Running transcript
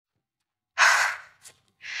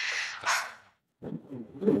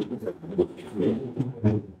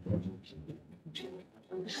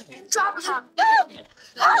抓住他！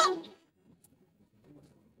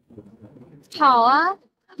跑啊！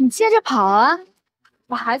你接着跑啊！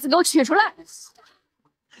把孩子给我取出来！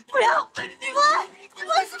不要！你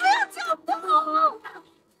为什么要强暴？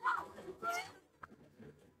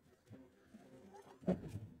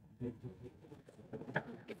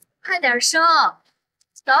快点生，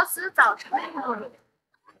早死早成呀！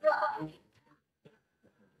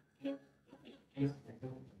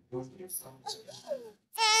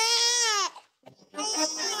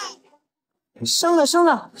生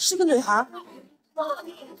了，是个女孩。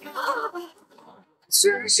居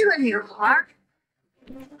然是个女孩！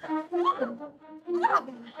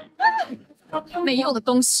没用的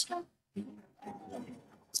东西！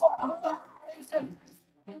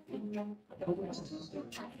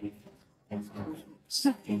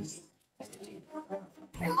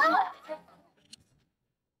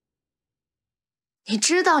你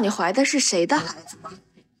知道你怀的是谁的孩子吗？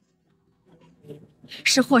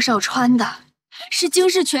是霍少川的，是惊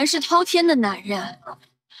世权势滔天的男人。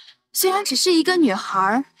虽然只是一个女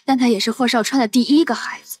孩，但她也是霍少川的第一个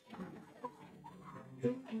孩子。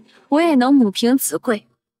我也能母凭子贵，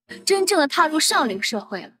真正的踏入上流社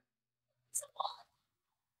会了。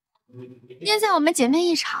念在我们姐妹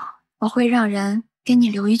一场，我会让人给你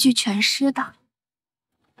留一句全诗的。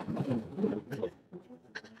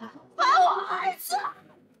还我孩子！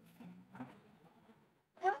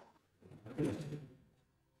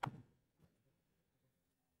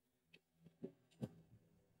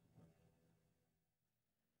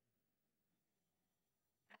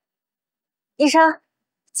医生，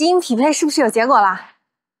基因匹配是不是有结果了？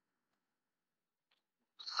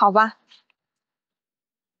好吧。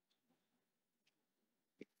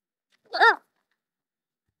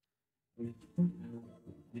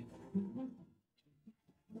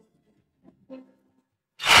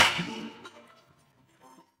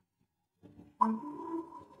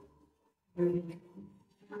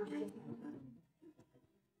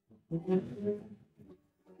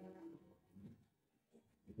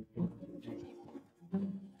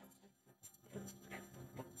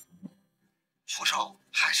副手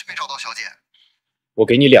还是没找到小姐。我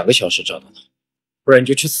给你2个小时找到她，不然你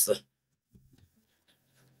就去死。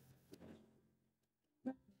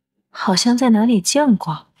好像在哪里见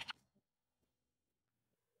过。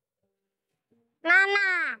妈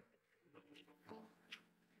妈，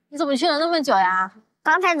你怎么去了那么久呀？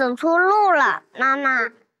刚才走错路了。妈妈，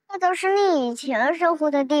这都是你以前生活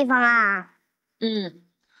的地方啊。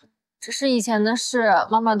只是以前的事，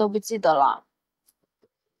妈妈都不记得了。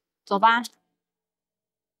走吧。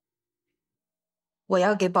我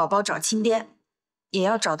要给宝宝找亲爹，也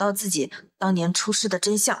要找到自己当年出事的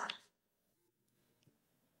真相。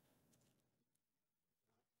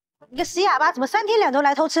你个死哑巴，怎么3天2头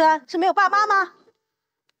来偷吃啊？是没有爸妈吗？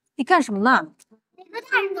你干什么呢？你个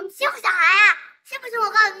大人怎么欺负小孩啊？信不信我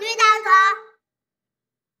告你虐待儿童？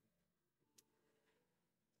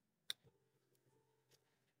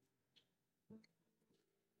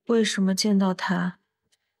为什么见到他，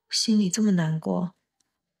心里这么难过？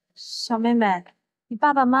小妹妹，你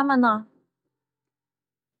爸爸妈妈呢？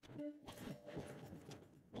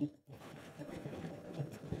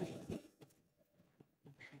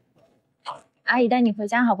阿姨带你回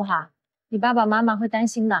家好不好？你爸爸妈妈会担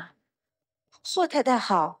心的。霍太太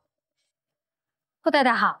好。霍太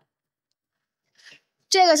太好。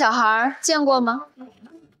这个小孩见过吗？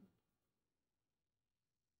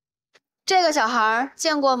这个小孩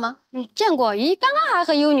见过吗？见过。咦，刚刚还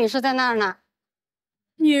和一位女士在那儿呢。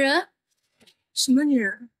女人？什么女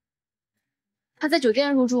人？她在酒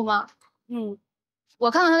店入住吗？我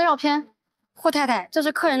看看她的照片。霍太太，这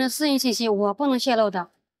是客人的私人信息，我不能泄露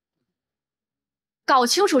的。搞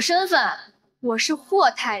清楚身份，我是霍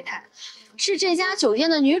太太，是这家酒店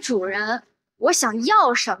的女主人。我想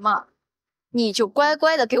要什么，你就乖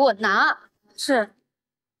乖的给我拿。是。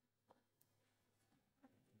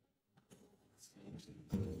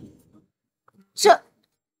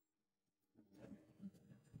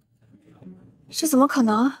这怎么可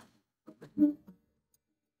能？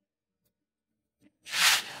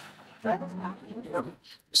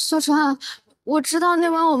小川，我知道那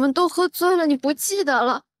晚我们都喝醉了，你不记得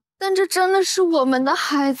了，但这真的是我们的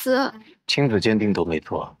孩子。亲子鉴定都没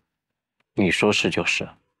做，你说是就是。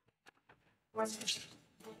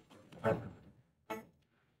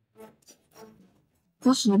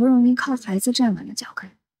我好不容易靠孩子站稳了脚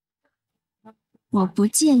跟，我不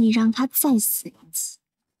介意让他再死一次。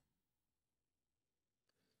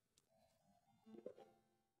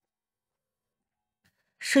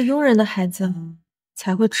是佣人的孩子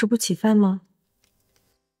才会吃不起饭吗？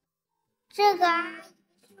这个阿姨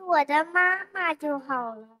是我的妈妈就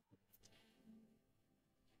好了。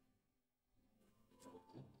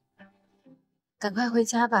赶快回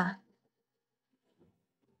家吧。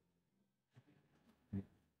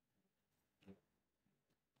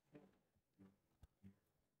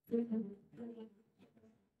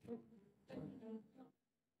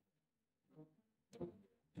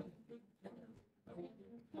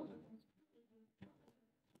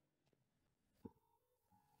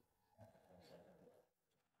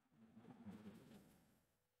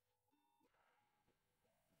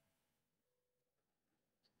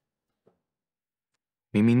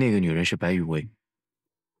明明那个女人是白雨薇，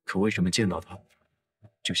可为什么见到她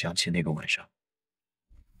就想起那个晚上？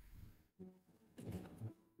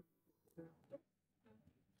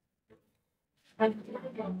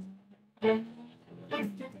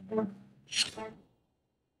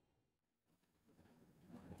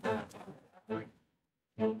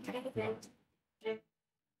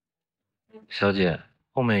小姐，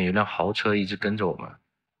后面有辆豪车一直跟着我们。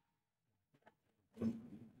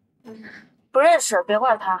不认识，别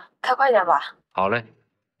怪他，开快点吧。好嘞。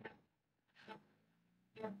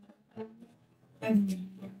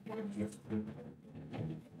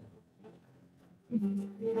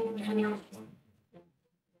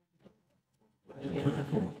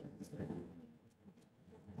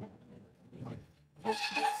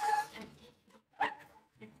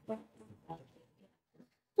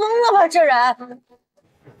疯了吧这人！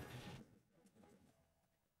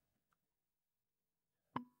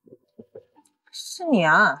是你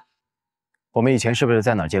啊？我们以前是不是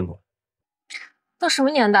在哪儿见过？都什么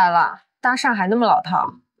年代了，搭讪还那么老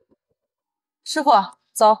套。师傅，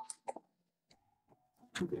走。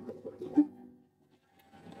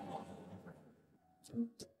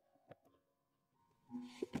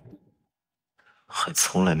还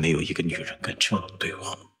从来没有一个女人敢这样对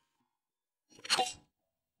我。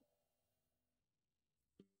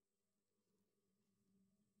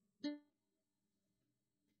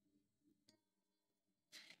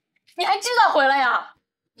你还知道回来呀？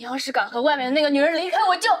你要是敢和外面的那个女人离开，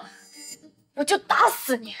我就打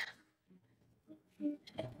死你！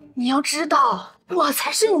你要知道，我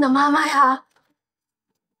才是你的妈妈呀！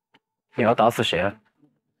你要打死谁啊？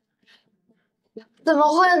怎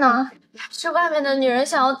么会呢？是外面的女人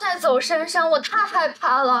想要带走珊珊，我太害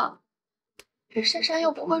怕了。珊珊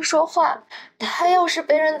又不会说话，她要是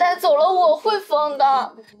被人带走了，我会疯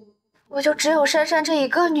的。我就只有珊珊这一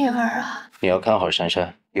个女儿啊！你要看好珊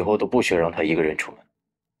珊，以后都不许让她一个人出门。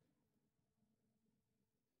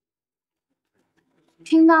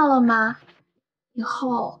听到了吗？以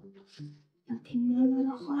后要听妈妈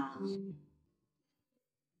的话。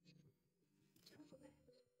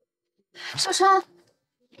珊珊，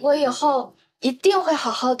我以后一定会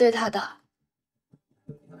好好对她的。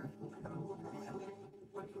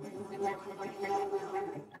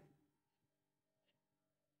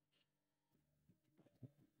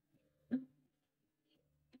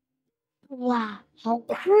哇，好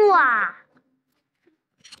酷啊！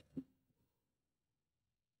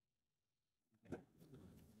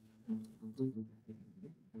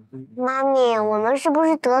妈咪，我们是不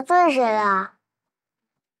是得罪谁了？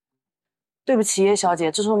对不起，叶小姐，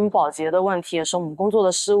这是我们保洁的问题，也是我们工作的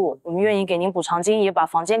失误。我们愿意给您补偿金，也把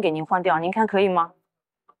房间给您换掉，您看可以吗？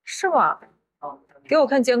是吗？给我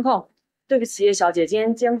看监控。对不起，叶小姐，今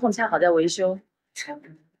天监控恰好在维修。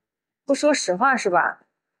不说实话是吧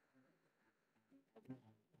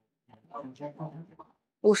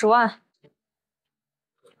？50万。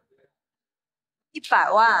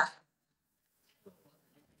100万。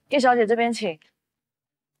叶小姐这边请。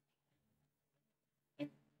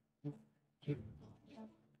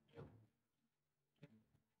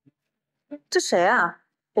这谁啊？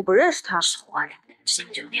我不认识他。是我俩新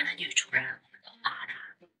酒店的女主人，我们都怕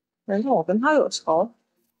她。难道我跟他有仇？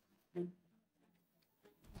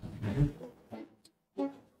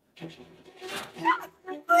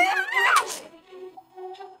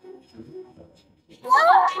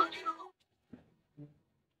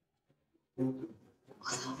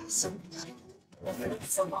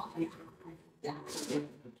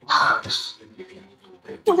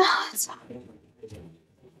我的孩子。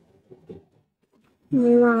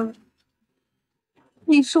妈，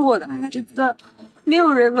你是我的孩子，没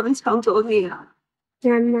有人能抢走你啊！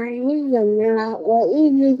妈妈，你怎么了？我一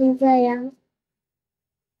直就这样。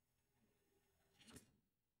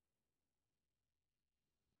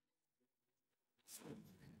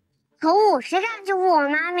可恶，谁敢欺负我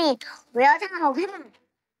妈咪？我要她好看。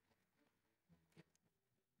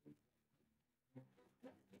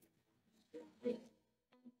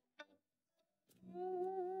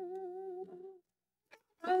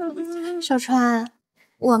少川，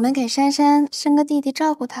我们给珊珊生个弟弟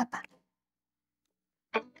照顾她吧。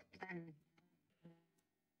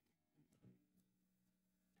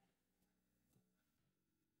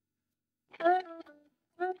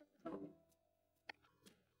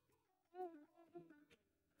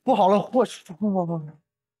不好了，不，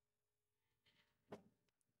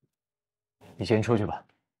你先出去吧。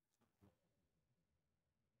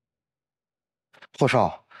霍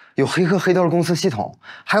少，有黑客黑掉了公司系统，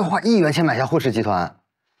还要花1亿元钱买下霍氏集团，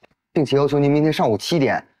并且要求您明天上午7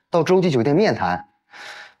点到洲际酒店面谈。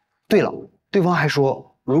对了，对方还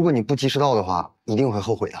说，如果你不及时到的话，一定会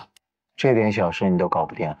后悔的。这点小事你都搞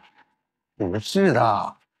不定？不是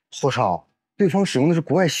的，霍少，对方使用的是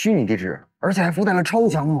国外虚拟地址，而且还附带了超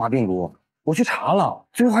强木马病毒。我去查了，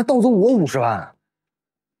最后还盗走我50万。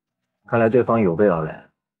看来对方有备而来。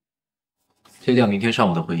推掉明天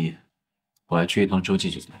上午的会议，我还去一趟洲际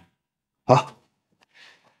酒店。好，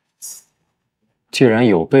既然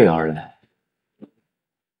有备而来，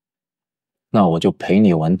那我就陪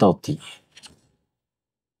你玩到底。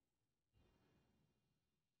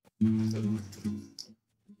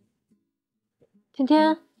天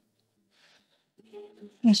天，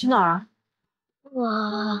你去哪儿啊？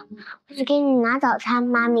我去给你拿早餐，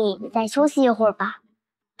妈咪，你再休息一会儿吧。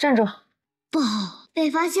站着！不好，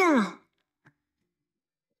被发现了。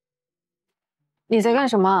你在干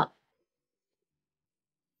什么？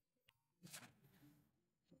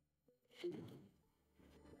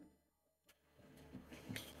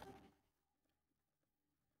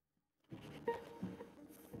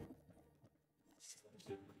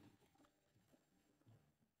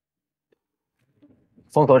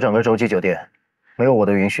封锁整个洲际酒店，没有我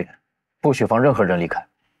的允许，不许放任何人离开。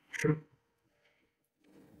是。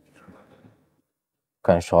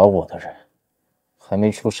敢耍我的人，还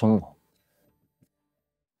没出生呢。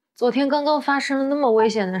昨天刚刚发生了那么危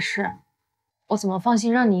险的事，我怎么放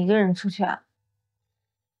心让你一个人出去啊？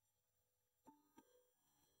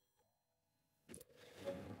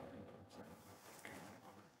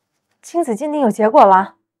亲子鉴定有结果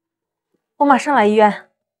了，我马上来医院。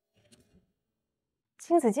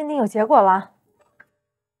亲子鉴定有结果了，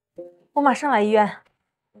我马上来医院。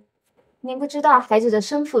您不知道孩子的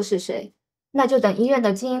生父是谁，那就等医院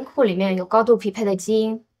的基因库里面有高度匹配的基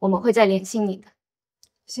因，我们会再联系你的。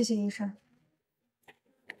谢谢医生。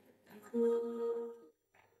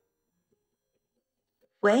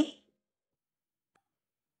喂，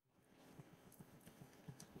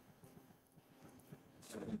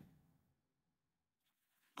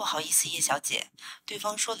不好意思，叶小姐，对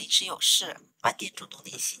方说临时有事，晚点主动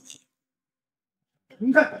联系你。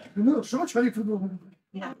你看，你们有什么权利主动？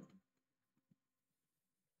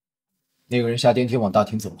那个人下电梯往大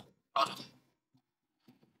厅走了。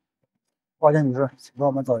抱歉女士，请帮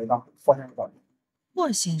我们走一趟。霍先生找您。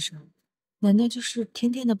霍先生，难道就是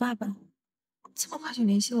天天的爸爸？这么快就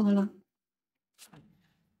联系我了？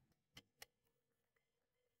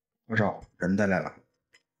霍少，人带来了。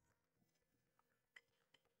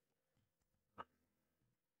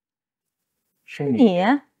是你？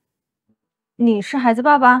你是孩子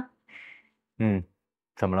爸爸？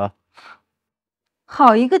怎么了？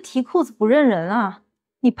好一个提裤子不认人啊！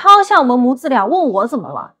你抛下我们母子俩，问我怎么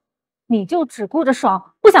了？你就只顾着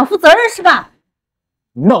爽，不想负责任是吧？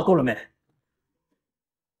你闹够了没？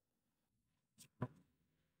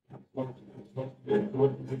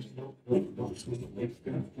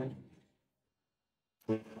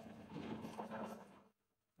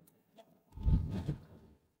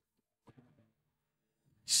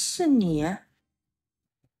是你？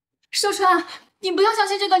少川，你不要相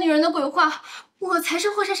信这个女人的鬼话，我才是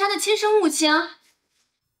霍珊珊的亲生母亲。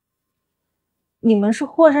你们是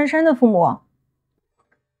霍珊珊的父母？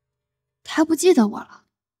他不记得我了。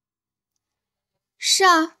是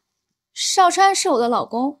啊，少川是我的老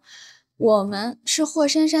公，我们是霍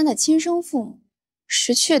珊珊的亲生父母。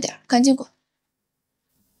识趣点，赶紧滚！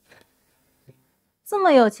这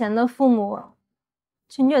么有钱的父母，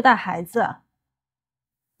去虐待孩子，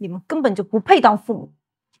你们根本就不配当父母。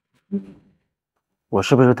我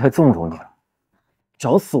是不是太纵容你了？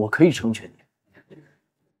找死我可以成全你。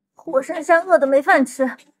霍珊珊饿得没饭吃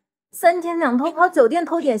，3天2头跑酒店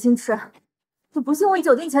偷点心吃，你不信问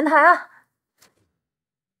酒店前台啊！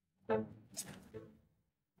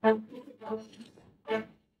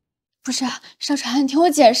不是，少川，你听我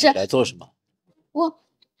解释。你来做什么？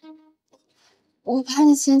我怕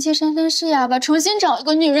你嫌弃珊珊是哑巴，重新找一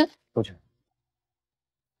个女人。出去。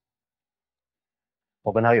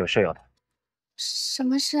我跟他有事要谈。什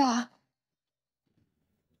么事啊？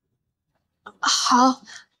好，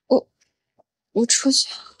我出去。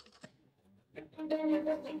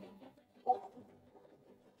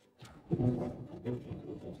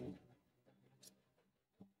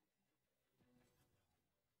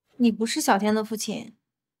你不是小天的父亲，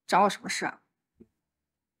找我什么事啊？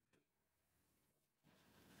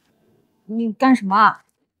你干什么啊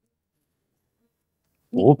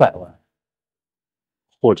500万，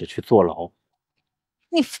或者去坐牢。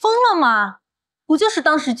你疯了吗？不就是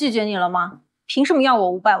当时拒绝你了吗？凭什么要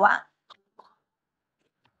我500万？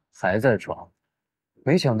还在装？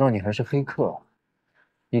没想到你还是黑客。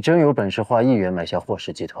你真有本事花1元买下霍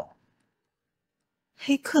氏集团？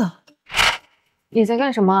黑客？你在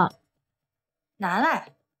干什么？拿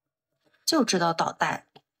来，就知道捣蛋。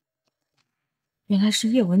原来是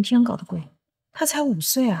叶文天搞的鬼，他才5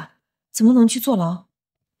岁啊，怎么能去坐牢？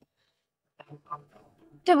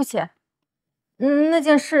对不起，那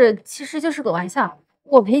件事其实就是个玩笑，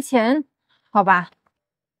我赔钱，好吧？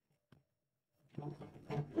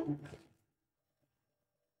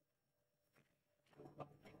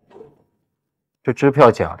这支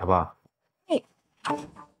票假的吧？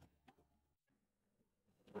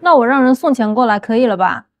那我让人送钱过来可以了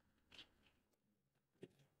吧？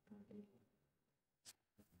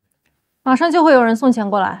马上就会有人送钱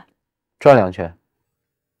过来。转2圈。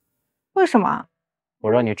为什么？我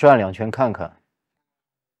让你转2圈看看。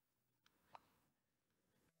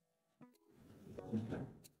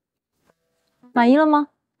满意了吗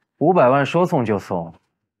500万说送就送，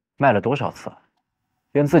卖了多少次？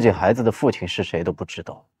连自己孩子的父亲是谁都不知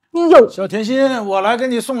道。你有小甜心，我来给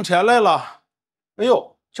你送钱来了。哎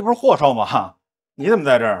呦，这不是霍少吗？你怎么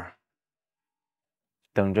在这儿？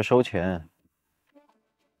等着收钱。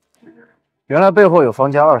原来背后有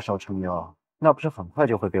方家2少撑腰，那不是很快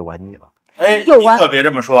就会被玩腻了？哎，你可别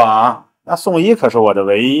这么说啊！那宋一可是我的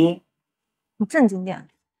唯一。你正经点，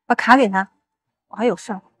把卡给他，我还有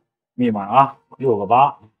事儿。密码啊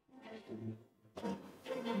，68。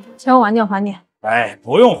钱我晚点还你。哎，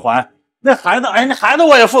不用还。那孩子，那孩子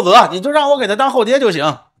我也负责，你就让我给他当后爹就行。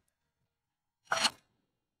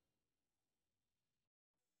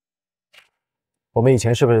我们以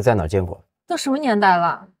前是不是在哪儿见过？都什么年代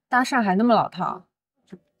了，搭讪还那么老套。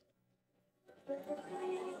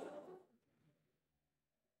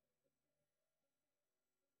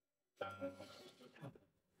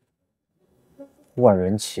万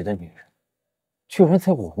人骑的女人，居然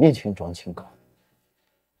在我面前装清高。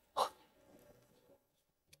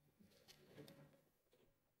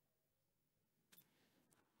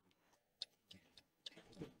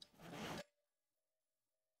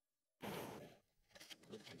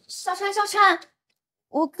小川，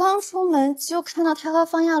我刚出门就看到他和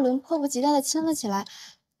方亚伦迫不及待的亲了起来，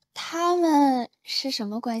他们是什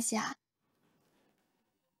么关系啊？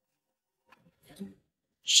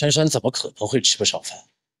珊珊怎么可能会吃不上饭？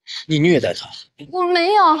你虐待她？我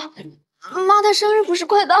没有，妈的生日不是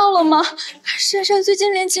快到了吗？珊珊最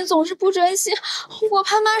近练琴总是不专心，我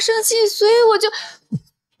怕妈生气，所以我就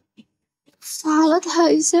罚了她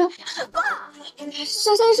一下。爸，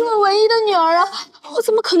珊珊是我唯一的女儿啊，我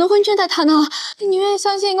怎么可能会虐待她呢？你愿意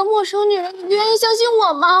相信一个陌生女人，你愿意相信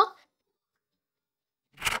我吗？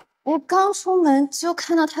我刚出门就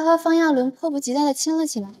看到他和方亚伦迫不及待的亲了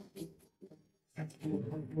起来。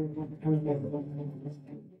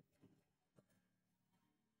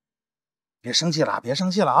别生气了，别生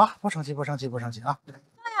气了啊！不生气啊！方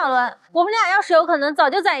亚伦，我们俩要是有可能早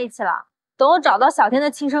就在一起了。等我找到小天的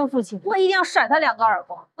亲生父亲，我一定要甩他2个耳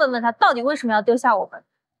光，问问他到底为什么要丢下我们。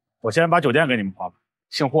我先把酒店给你们划了，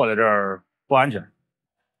姓霍在这儿不安全。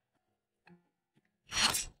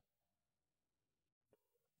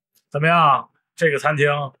怎么样？这个餐厅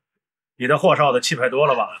比他霍少的气派多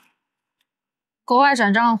了吧？国外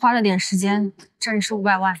转账花了点时间，这里是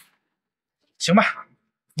500万。行吧，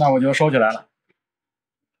那我就收起来了。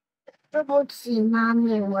对不起，妈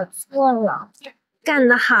咪，我错了。干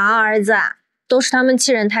得好，儿子，都是他们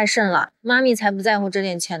欺人太甚了，妈咪才不在乎这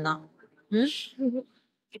点钱呢。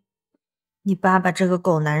你爸爸这个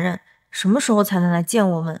狗男人，什么时候才能来见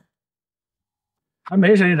我们？还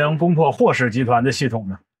没谁能攻破霍氏集团的系统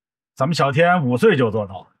呢。咱们小天5岁就做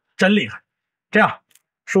到了，真厉害。这样，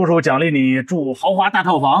叔叔奖励你住豪华大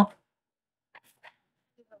套房。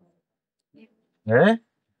哎，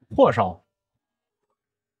霍少，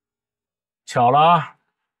巧了，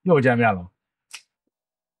又见面了。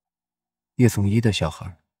叶总一的小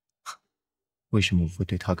孩，为什么我会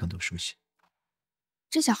对他感到熟悉？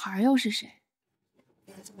这小孩又是谁？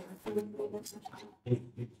就是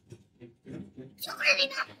你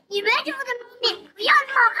们，你别这么跟妈咪，不要吵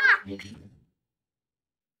啊！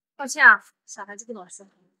抱歉啊，小孩子不懂事。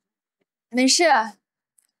没事，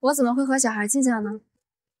我怎么会和小孩计较呢？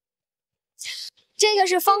这个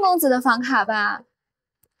是方公子的房卡吧？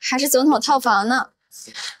还是总统套房呢？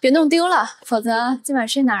别弄丢了，否则今晚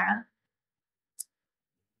睡哪儿啊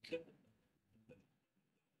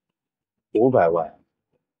？500万，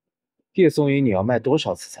叶送一你要卖多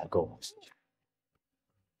少次才够？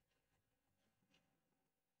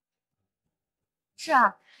是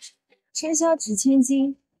啊，春宵值千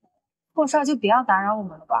金，霍少就不要打扰我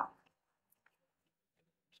们了吧。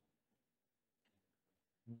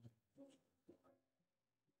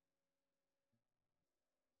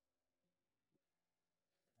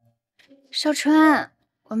少春，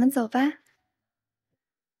我们走吧。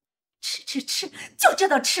吃，就知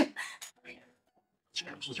道吃！你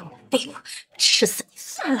个没用的废物，吃死你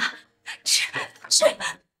算了！吃！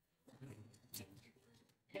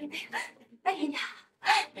哎呀，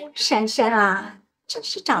珊珊啊，真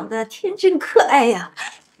是长得天真可爱呀，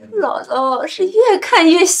姥姥是越看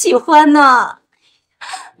越喜欢呢。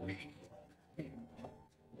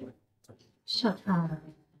少芳，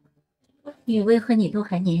雨薇和你都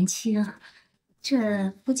还年轻，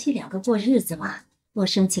这夫妻2个过日子嘛，多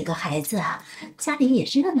生几个孩子啊，家里也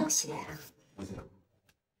热闹些。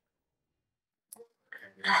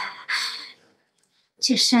哎，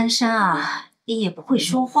这珊珊啊，也不会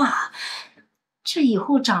说话，这以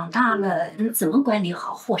后长大了，你怎么管理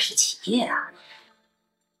好霍氏企业啊？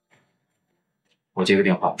我接个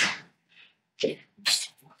电话。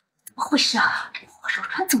怎么回事啊？霍少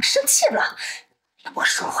川怎么生气了？我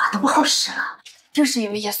说话都不好使了。这是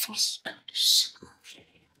有叶松怡。什么？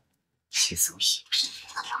叶松怡是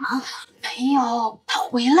怎么了？没有，他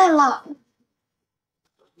回来了。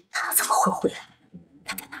他怎么会回来？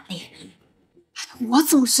他在哪里？我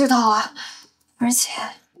怎么知道啊？而且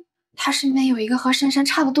他身边有一个和珊珊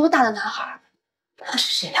差不多大的男孩。他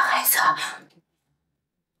是谁的孩子啊？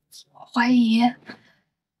我怀疑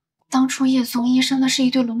当初叶松医生的是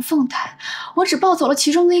一对龙凤胎，我只抱走了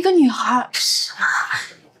其中的一个女孩。什么？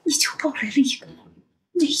你就抱来了一个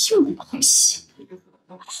没用的东西？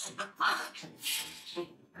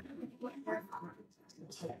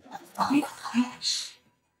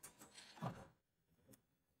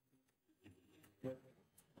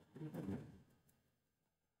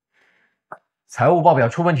财务报表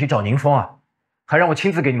出问题找您封啊，还让我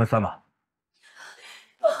亲自给你们算吗？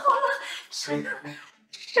不好了，珊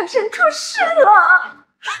珊出事了！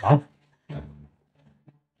什么？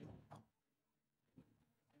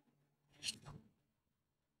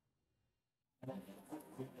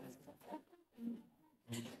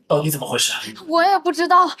到底怎么回事？我也不知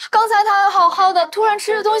道，刚才他还好好的，突然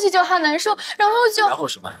吃了东西就喊难受，然后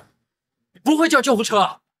什么？你不会叫救护车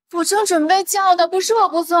啊？我正准备叫的，不是我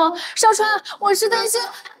不送。少川，我是担心。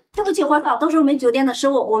对不起，火嫂，都是我们酒店的失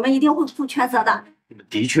误，我们一定会负全责的。你们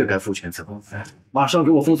的确该负全责，马上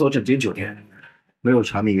给我封锁整间酒店，没有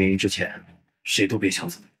查明原因之前，谁都别想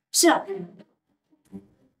走。是。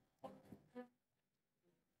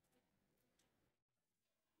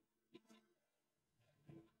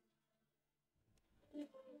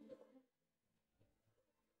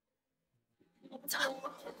走。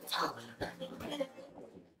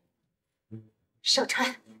少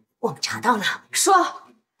川，我们查到了，说，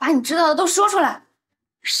把你知道的都说出来。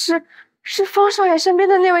是方少爷身边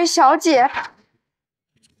的那位小姐。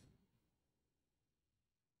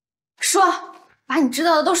说，把你知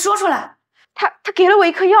道的都说出来。他给了我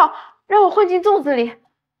一颗药，让我混进粽子里，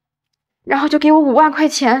然后就给我5万块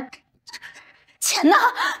钱。钱呢？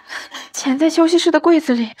钱在休息室的柜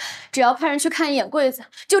子里。只要派人去看一眼柜子，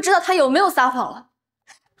就知道他有没有撒谎了。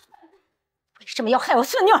为什么要害我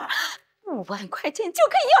孙女？5万块钱就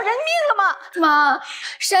可以要人命了吗？妈，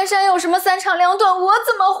珊珊有什么3长2短，我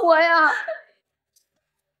怎么活呀？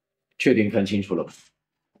确定看清楚了吧？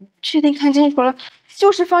确定看清楚了，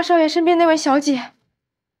就是方少爷身边那位小姐。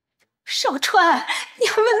少川，你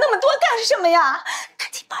还问那么多干什么呀？赶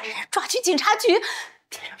紧把人抓去警察局，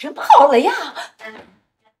别让人跑了呀！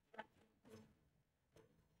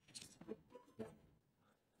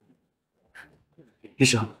医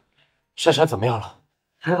生，珊珊怎么样了？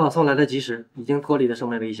还好送来的及时，已经脱离了生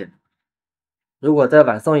命危险。如果再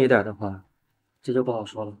晚送一点的话，这就不好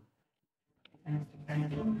说了。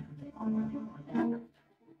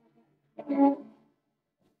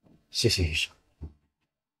谢谢医生。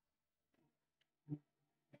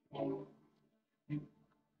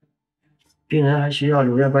病人还需要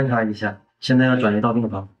留院观察一下，现在要转移到病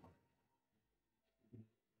房。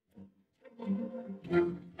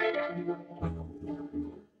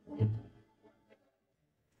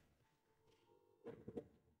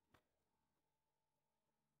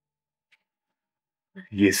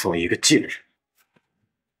叶送一个贱人，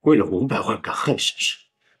为了500万敢害珊珊。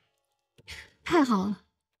太好了，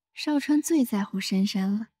少川最在乎珊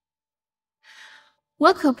珊了，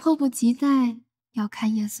我可迫不及待要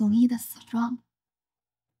看叶颂依的死状。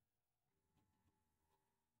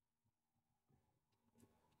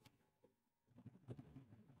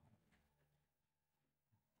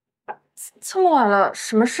这么晚了，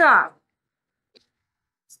什么事啊？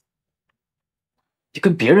你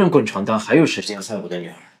跟别人滚床单，还有时间害我的女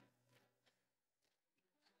儿？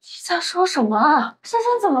你在说什么啊？珊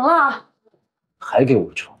珊怎么了？还给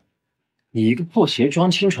我装？你一个破鞋装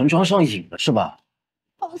清纯装上瘾了是吧？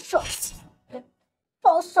放手！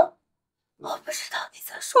放手！我不知道你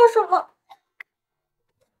在说什么。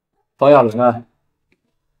方亚伦啊，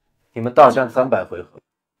你们大战300回合，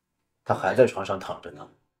他还在床上躺着呢。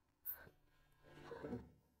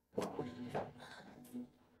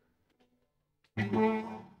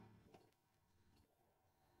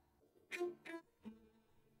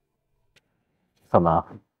怎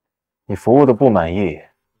么？你服务的不满意，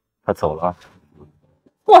他走了？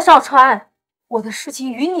霍少川，我的事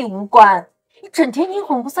情与你无关，你整天阴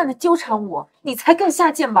魂不散的纠缠我，你才更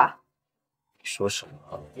下贱吧？你说什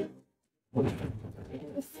么？你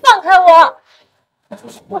放开我！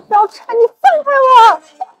霍少川，你放开我！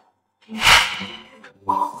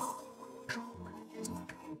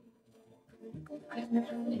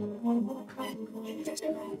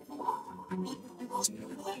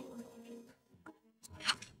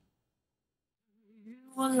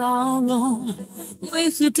我牢笼，为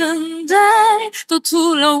何等待都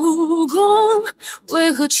徒劳无功？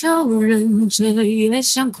为何悄忍着也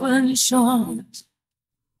想困守？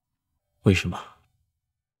为什么？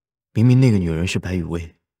明明那个女人是白雨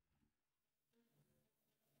薇。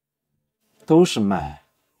都是麦，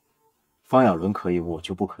方亚伦可以，我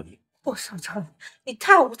就不可以。霍少川，你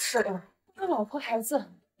太无耻了！你有老婆孩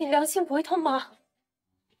子，你良心不会痛吗？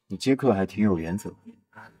你接客还挺有原则。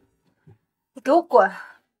你给我滚！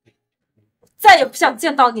我再也不想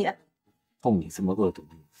见到你。碰你这么恶毒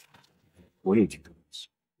的女子，我也觉得恶心。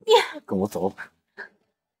你跟我走。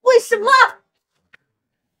为什么？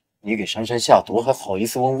你给珊珊下毒，还好意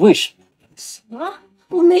思问为什么？什么？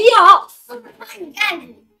我没有。你干什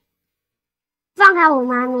么？放开我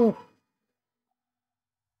妈咪！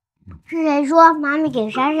是谁说妈咪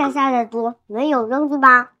给珊珊下的毒？你们有证据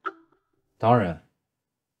吧？当然。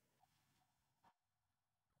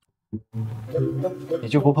你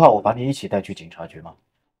就不怕我把你一起带去警察局吗？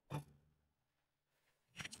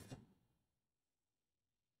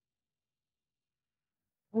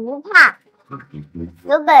我不怕，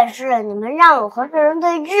有本事你们让我和这人对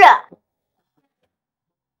峙。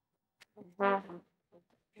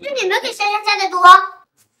是你们给珊珊下的毒。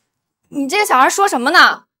你这个小孩说什么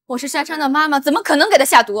呢？我是珊珊的妈妈，怎么可能给她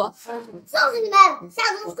下毒？就是你们下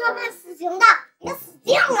毒是要判死刑的，你们死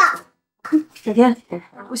定了！小天，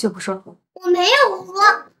不许胡说！我没有胡说，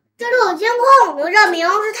这里有监控，能证明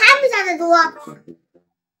是他们下的毒。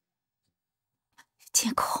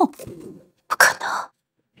监控？不可能！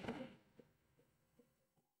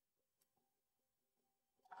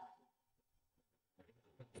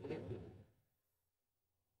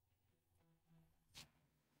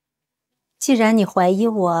既然你怀疑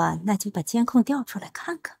我，那就把监控调出来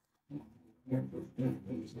看看。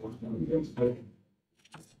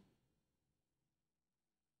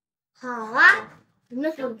好啊，你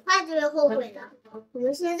们很快就会后悔的。我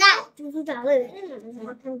们现在就去找个有电脑的人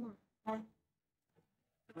看看。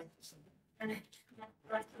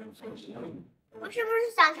我是不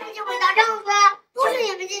是想进去回答证据？不许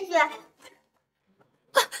你们进去！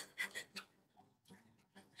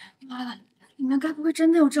妈了，里面该不会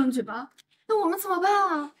真的有证据吧？那我们怎么办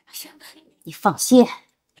啊？你放心，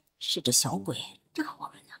是这小鬼让我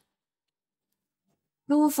们呢。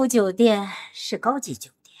卢浮酒店是高级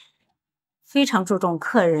酒店，非常注重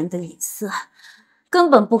客人的隐私，根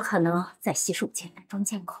本不可能在洗手间安装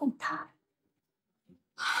监控的。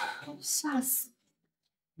吓死！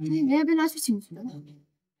我以为被拉去警局了。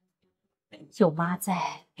有妈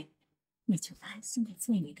在，你就安心的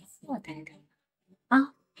做你的货代人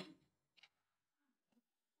啊。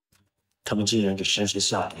他们竟然给珊珊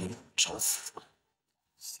下毒，找死！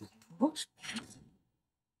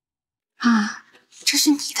啊，这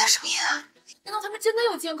是你的声音啊！难道他们真的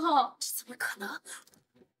有监控？这怎么可能？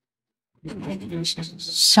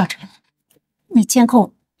少晨，你监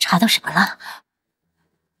控查到什么了？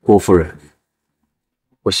郭夫人，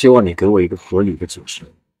我希望你给我一个合理的解释。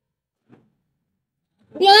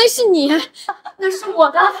原来是你，那是我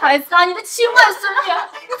的孩子啊，你的亲外孙女，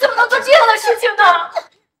你怎么能做这样的事情呢？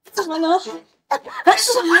怎么能伤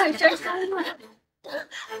害珊珊呢？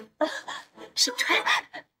少晨，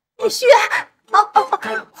你血！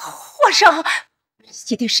霍少，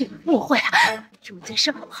一定是你误会了，有在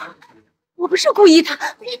身旁，我不是故意的。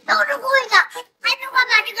你都是故意的，还是快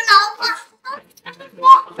把这个老婆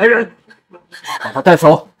来人，把他带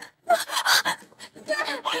走。对，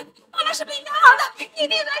妈妈是比你好的，你一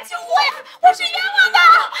定来救我呀！我是冤枉的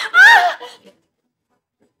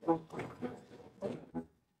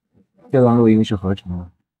啊！这段录音是合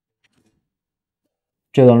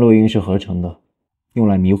成的，用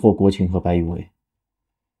来迷惑国情和白雨薇，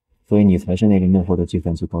所以你才是那个幕后的计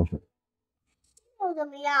算机高手。又怎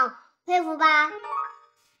么样？佩服吧？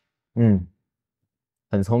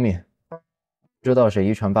很聪明。知道谁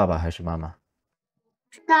遗传爸爸还是妈妈？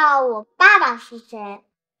知道我爸爸是谁？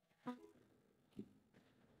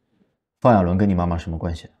方亚伦跟你妈妈什么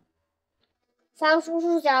关系？方叔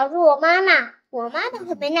叔小是我妈妈，我妈妈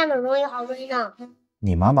可没那么容易好追呢。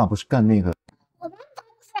你妈妈不是干那个？我妈妈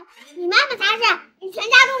才不是，你妈妈才是，你全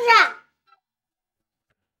家都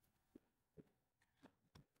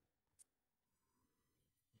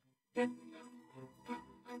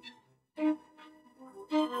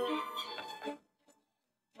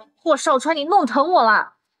霍少川，你弄疼我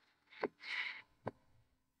了！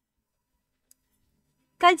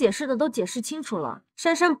该解释的都解释清楚了，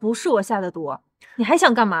珊珊不是我下的毒，你还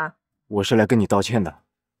想干嘛？我是来跟你道歉的。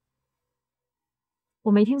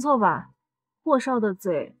我没听错吧？霍少的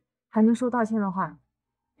嘴还能说道歉的话？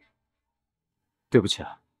对不起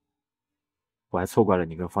啊，我还错怪了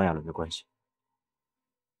你跟方亚伦的关系。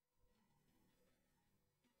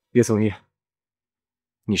叶颂一，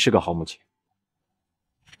你是个好母亲。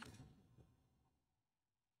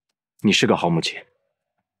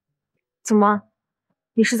怎么？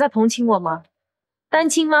你是在同情我吗？单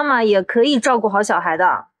亲妈妈也可以照顾好小孩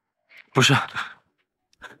的。不是，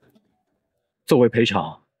作为赔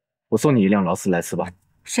偿，我送你一辆劳斯莱斯吧。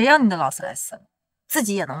谁要你的劳斯莱斯？自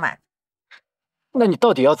己也能买。那你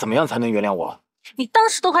到底要怎么样才能原谅我？你当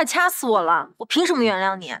时都快掐死我了，我凭什么原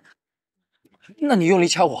谅你？那你用力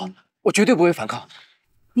掐我，我绝对不会反抗。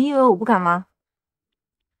你以为我不敢吗？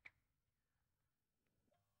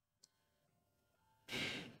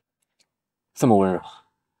这么温柔，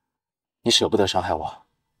你舍不得伤害我？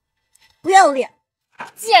不要脸！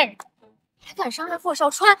贱人，还敢伤害霍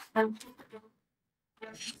少川！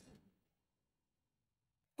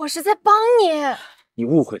我是在帮你。你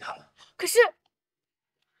误会他了。可是，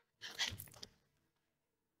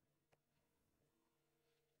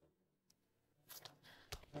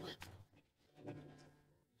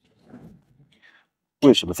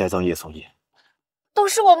为什么栽赃叶颂一？都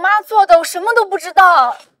是我妈做的，我什么都不知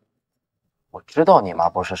道。我知道你妈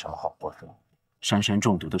不是什么好货色，珊珊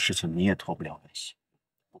中毒的事情你也脱不了干系。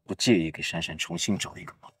我不介意给珊珊重新找一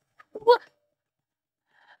个妈。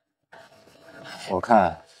我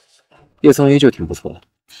看叶颂一就挺不错的。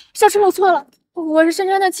小陈，我错了，我是珊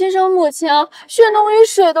珊的亲生母亲，血浓于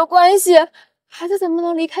水的关系，孩子怎么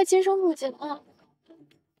能离开亲生母亲呢？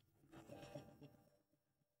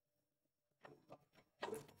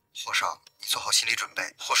霍少，你做好心理准备，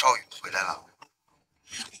霍少宇回来了。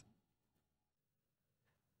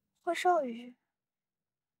霍少宇，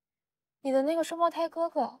你的那个双胞胎哥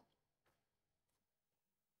哥，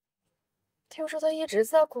听说他一直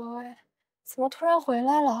在国外，怎么突然回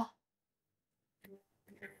来了？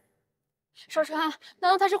少川，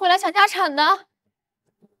难道他是回来抢家产的？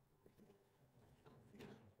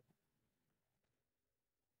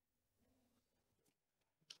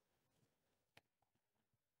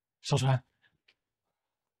少川，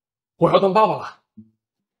我要当爸爸了。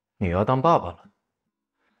你要当爸爸了？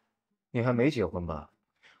你还没结婚吧？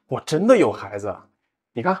我真的有孩子，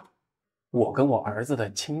你看，我跟我儿子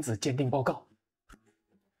的亲子鉴定报告。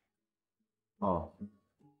哦，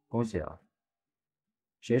恭喜啊！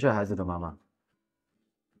谁是孩子的妈妈？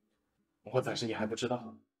我暂时也还不知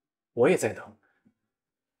道，我也在等，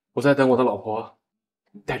我在等我的老婆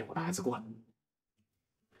带着我的孩子过来。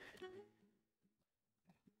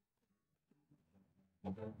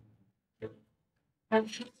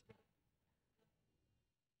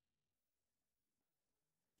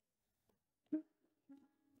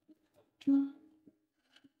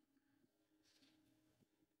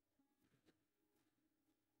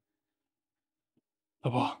老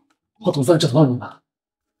婆，我总算找到你了。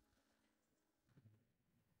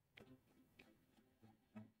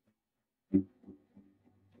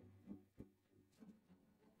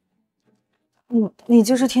你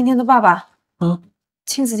就是天天的爸爸？嗯，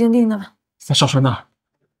亲子鉴定呢？在少川那儿。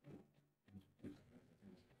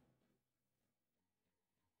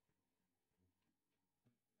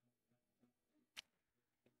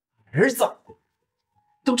儿子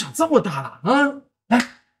都长这么大了啊！来，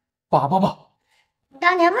爸抱抱。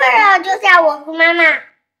当年为什么就吓我和妈妈？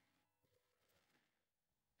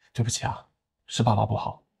对不起啊，是爸爸不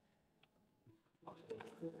好。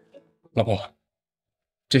老婆，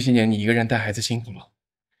这些年你一个人带孩子辛苦了，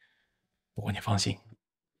不过你放心，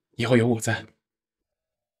以后有我在，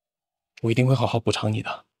我一定会好好补偿你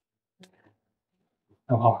的。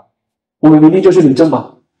小浩，我们明天就去领证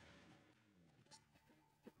吧。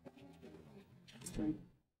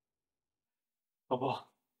老婆，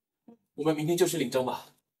我们明天就去领证吧。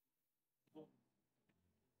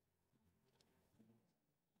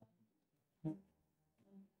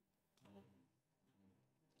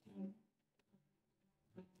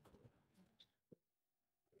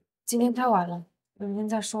今天太晚了，明天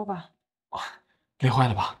再说吧。累坏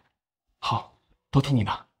了吧？好，都听你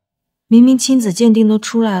的。明明亲子鉴定都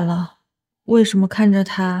出来了，为什么看着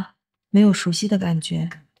他没有熟悉的感觉？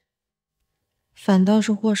反倒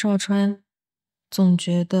是霍少川，总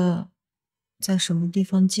觉得在什么地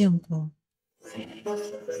方见过。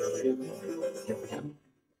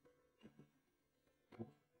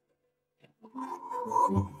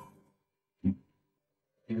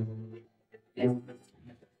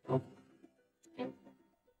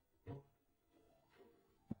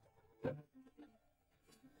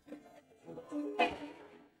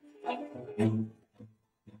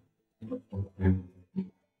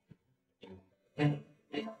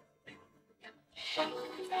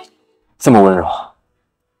这么温柔，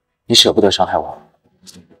你舍不得伤害我？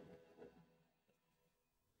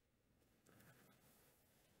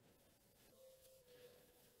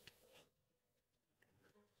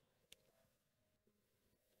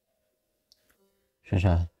珊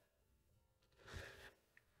珊，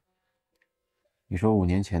你说5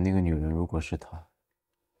年前那个女人如果是她，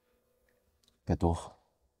该多好。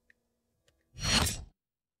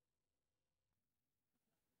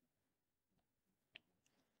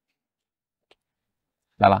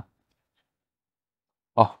来了。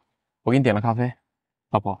哦，我给你点了咖啡，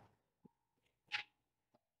老婆。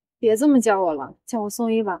别这么叫我了，叫我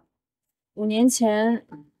宋一吧。5年前，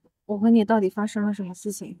我和你到底发生了什么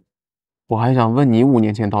事情？我还想问你5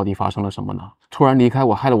年前到底发生了什么呢？突然离开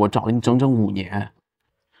我，害得我找了你整整5年。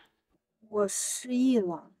我失忆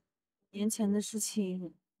了，5年前的事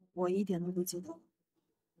情我一点都不记得。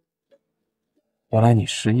原来你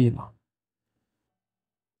失忆了，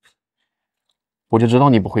我就知道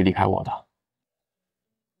你不会离开我的。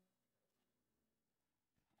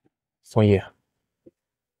宋一，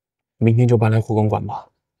明天就搬来护工馆吧，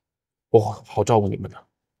我会好照顾你们的。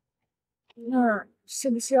那是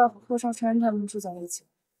不是要和霍少川他们住在一起？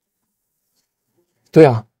对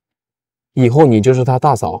啊，以后你就是他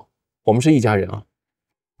大嫂，我们是一家人啊。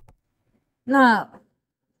那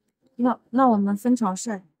我们分床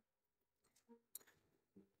睡。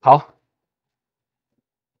好，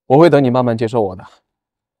我会等你慢慢接受我的。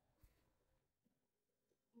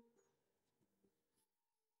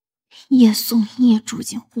叶宋也住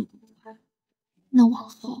进护工馆，那往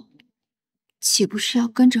后岂不是要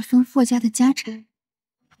跟着分霍家的家产？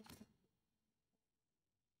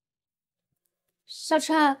少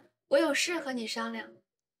川，我有事和你商量。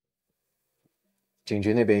警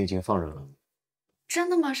局那边已经放人了。真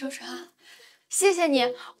的吗，少川？谢谢你，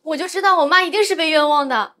我就知道我妈一定是被冤枉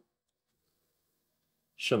的。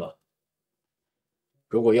是吗？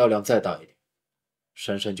如果药量再大一点，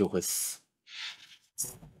珊珊就会死。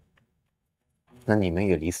那你们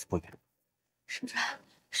也离死不远。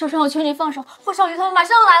少川，我求你放手，霍少宇他们马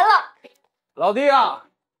上要来了。老弟啊！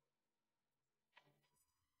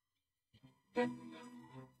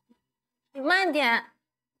你慢点。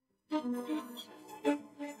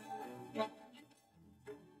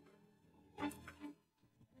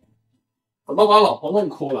怎么把老婆弄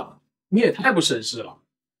哭了？你也太不省事了。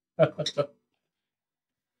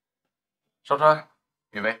少川、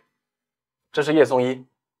雨薇，这是叶颂一，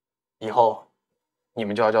以后你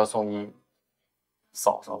们就要叫颂一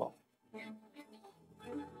嫂嫂了。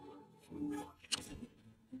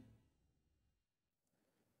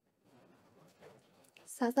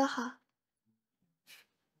嫂嫂好。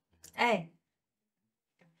哎，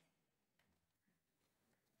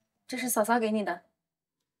这是嫂嫂给你的。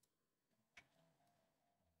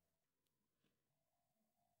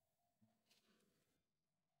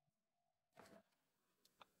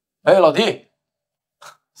哎，老弟，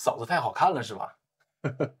嫂子太好看了是吧？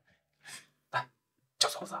来，叫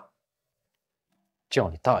嫂子。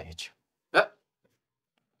叫你大爷去！哎，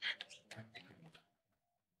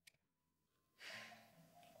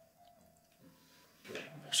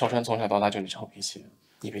少川从小到大就你这好脾气，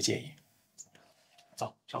你别介意。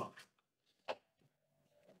走，上楼。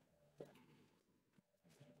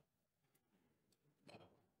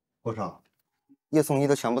霍少，叶颂一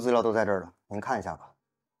的全部资料都在这儿了，您看一下吧。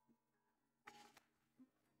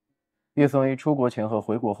叶颂一出国前和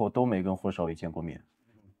回国后都没跟霍少宇见过面，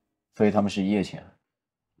所以他们是一夜情。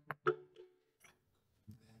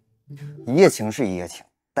一夜情是一夜情，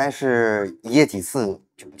但是一夜几次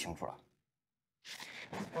就不清楚了。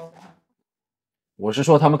我是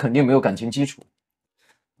说他们肯定没有感情基础。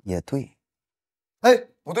也对。哎，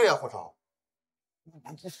不对呀，火烧，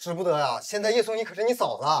使不得呀！现在叶颂依可是你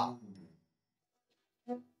嫂子啊。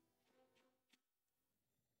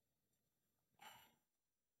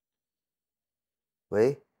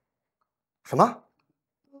喂？什么？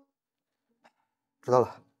知道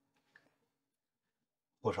了。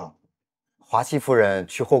霍少，华熙夫人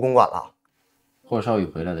去后宫馆了。霍少宇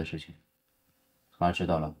回来的事情，妈知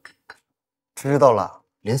道了。知道了，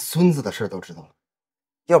连孙子的事都知道了，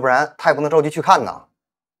要不然他也不能着急去看呐。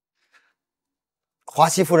华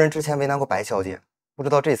熙夫人之前为难过白小姐，不知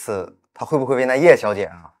道这次她会不会为难叶小姐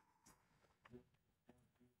啊？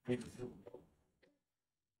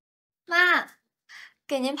妈，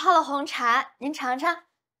给您泡了红茶，您尝尝。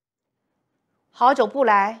好久不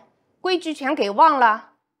来，规矩全给忘了。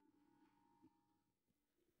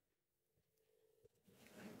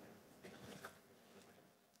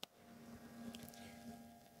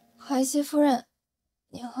华熙夫人，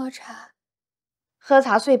您喝茶。喝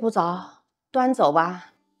茶睡不着，端走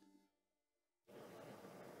吧。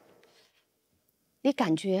你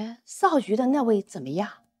感觉少瑜的那位怎么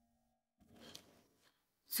样？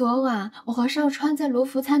昨晚我和少川在罗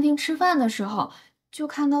浮餐厅吃饭的时候，就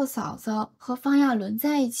看到嫂子和方亚伦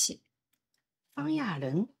在一起。方亚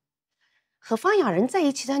伦和方亚伦在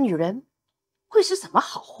一起的女人，会是什么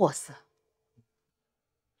好货色？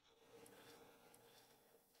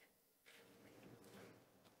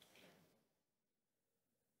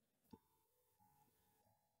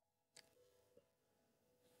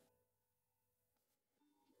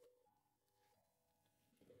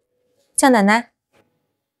叫奶奶。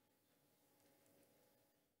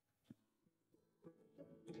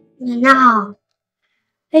奶奶好。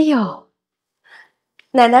哎呦，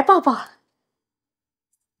奶奶抱抱。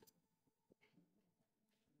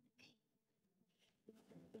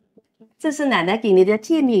这是奶奶给你的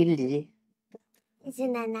见面礼。谢谢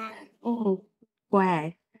奶奶。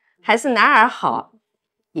乖，还是男儿好。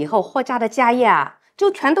以后霍家的家业啊，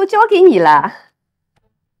就全都交给你了。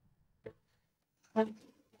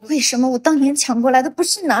为什么我当年抢过来的不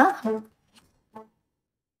是男孩？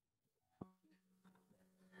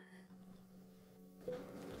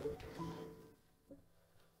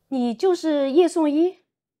你就是叶颂依？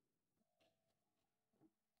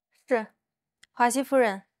是，华熙夫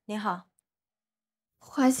人，您好。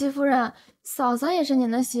华熙夫人，嫂子也是您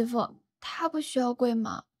的媳妇，她不需要跪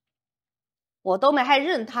吗？我都没还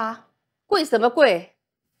认她，跪什么跪？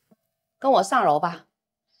跟我上楼吧。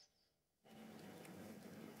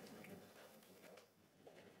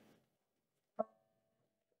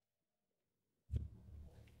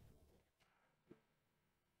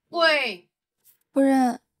跪！夫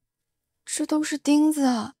人，这都是钉子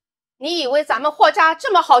啊！你以为咱们霍家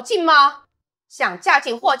这么好进吗？想嫁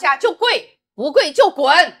进霍家就跪，不跪就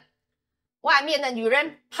滚！外面的女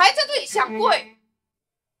人排着队想跪。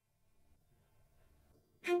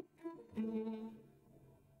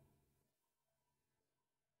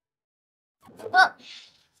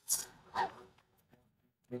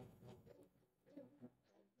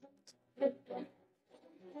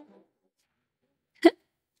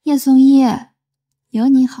叶颂依，有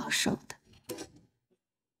你好受的。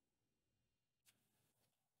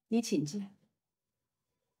你请进。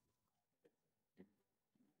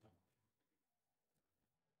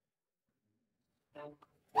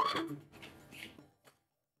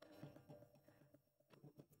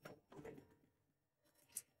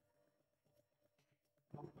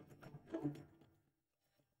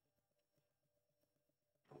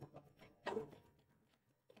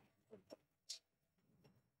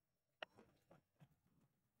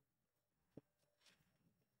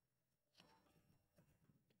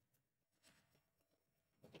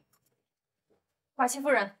华熙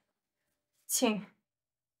夫人，请。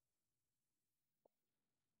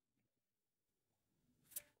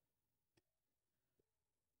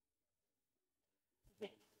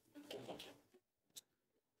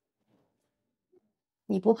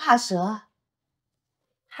你不怕蛇？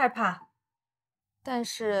害怕。但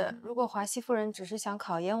是如果华熙夫人只是想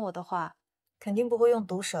考验我的话，肯定不会用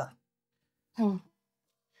毒蛇。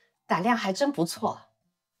胆量还真不错。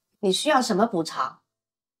你需要什么补偿？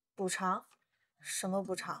补偿？什么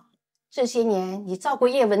补偿？这些年你照顾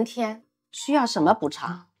叶文天，需要什么补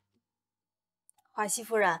偿？华熙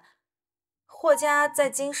夫人，霍家在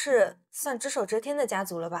金氏算只手遮天的家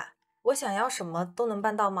族了吧？我想要什么都能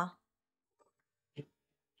办到吗？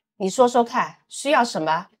你说说看，需要什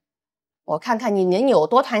么？我看看你能有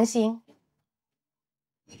多贪心。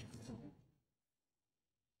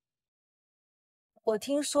我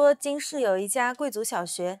听说京市有一家贵族小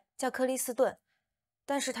学叫克里斯顿，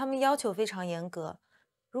但是他们要求非常严格。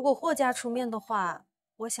如果霍家出面的话，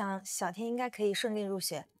我想小天应该可以顺利入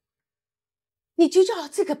学。你就叫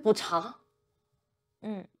这个补偿？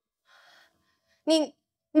嗯，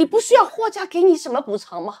你不需要霍家给你什么补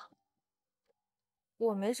偿吗？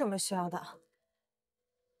我没什么需要的。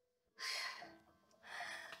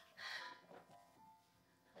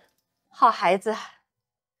好孩子，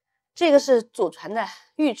这个是祖传的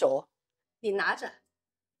玉镯，你拿着。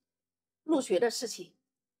入学的事情，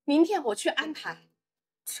明天我去安排。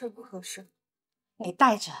这不合适。你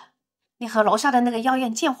带着，你和楼下的那个妖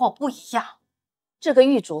艳贱货不一样。这个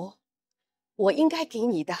玉镯，我应该给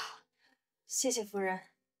你的。谢谢夫人。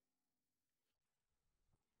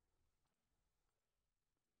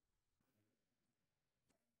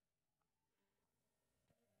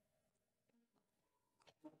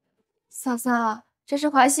嫂嫂，这是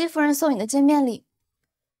华西夫人送你的见面礼。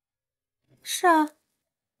是啊，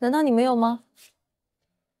难道你没有吗？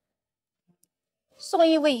宋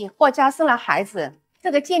一为霍家生了孩子，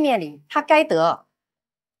这个见面礼他该得。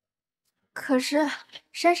可是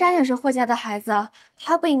珊珊也是霍家的孩子，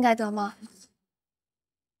她不应该得吗？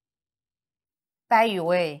白雨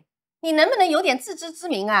薇，你能不能有点自知之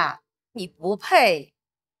明啊？你不配。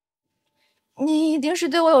您一定是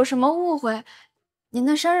对我有什么误会。您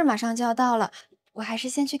的生日马上就要到了，我还是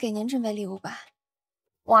先去给您准备礼物吧。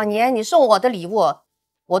往年你送我的礼物，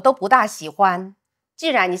我都不大喜欢。既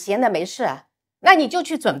然你闲的没事，那你就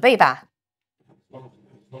去准备吧。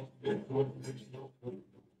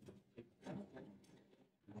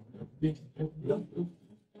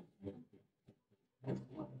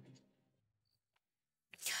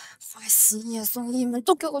华西、聂宋一们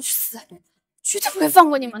都给我去死！绝对不会放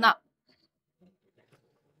过你们的。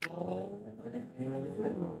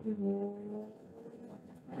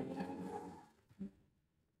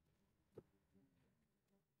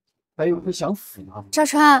白玉会想死吗？赵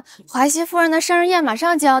川，华西夫人的生日宴马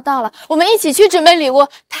上就要到了，我们一起去准备礼物，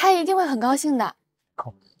她一定会很高兴的。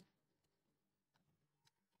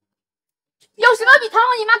有什么比讨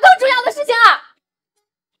好你妈更重要的事情啊？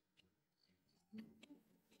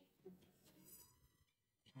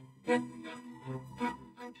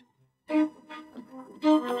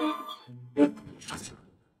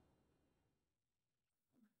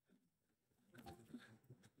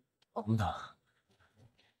等等，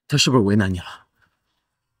他是不是为难你了？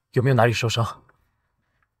有没有哪里受伤？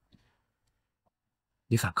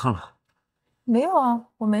你反抗了？没有啊，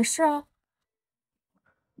我没事啊。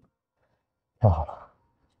太好了，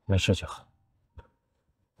没事就好。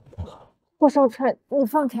霍少川，你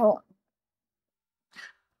放开我！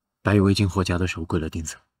白羽薇进霍家的时候跪了钉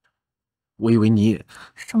子，我以为你也……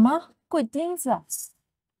什么跪钉子？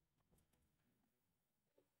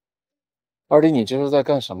二弟，你这是在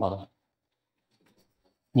干什么？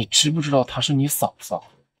你知不知道她是你嫂嫂？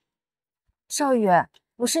赵宇，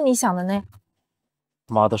不是你想的那样。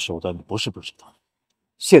妈的手段你不是不知道，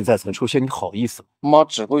现在才出现，你好意思吗？妈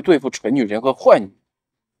只会对付蠢女人和坏女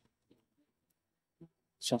人，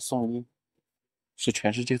像宋一，是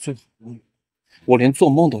全世界最好的女人，我连做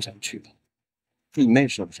梦都想娶她。你妹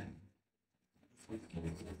是不是？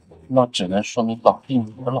那只能说明老弟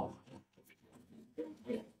你的老婆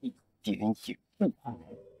一点也不爱。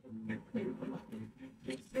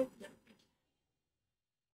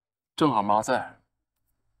正好妈在，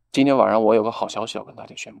今天晚上我有个好消息要跟大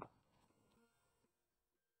家宣布。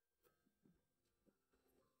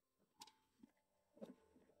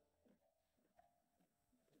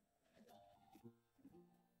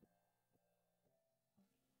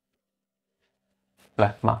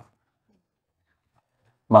来，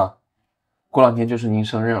妈，过两天就是您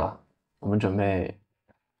生日了，我们准备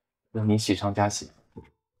让您喜上加喜。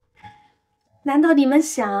难道你们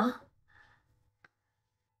想？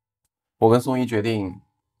我跟宋一决定，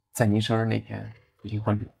在您生日那天举行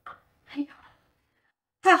婚礼。哎呀，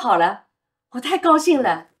太好了，我太高兴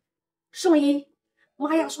了。宋一，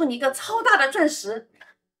妈要送你一个超大的钻石，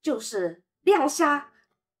就是亮瞎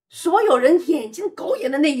所有人眼睛狗眼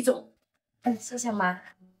的那一种。谢谢妈。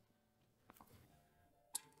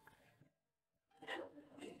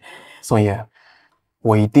宋一，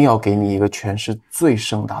我一定要给你一个全市最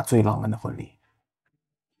盛大、最浪漫的婚礼。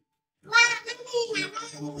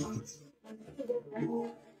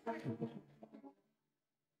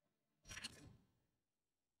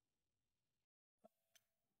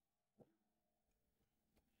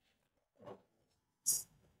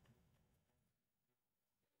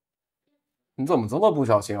你怎么这么不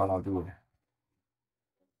小心啊，老弟？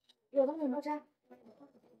有的美墨汁。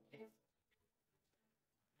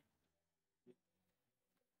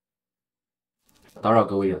打扰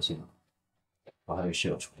各位有幸，我还有事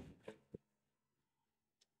要处理。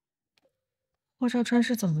霍少川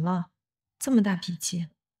是怎么了？这么大脾气？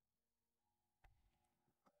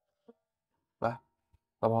来，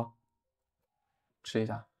老婆，吃一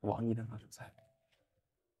下王姨的拿手菜。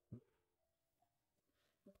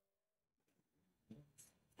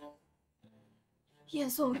叶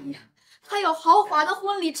颂依，她有豪华的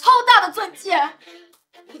婚礼，超大的钻戒。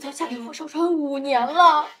我都嫁给霍少川5年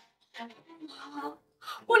了，妈，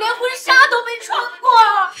我连婚纱都没穿过。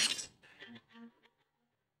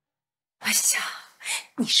哎呀，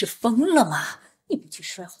你是疯了吗？你们去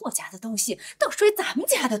摔霍家的东西，倒摔咱们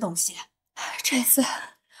家的东西。这次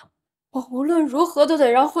我无论如何都得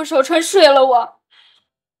让霍少川睡了我。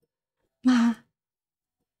妈，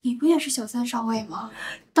你不也是小三上位吗？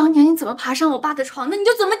当年你怎么爬上我爸的床，那你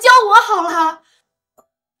就怎么教我好了。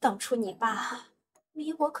当初你爸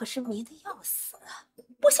迷我可是迷得要死，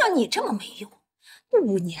不像你这么没用。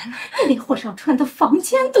5年了，你连霍少川的房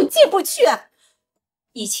间都进不去。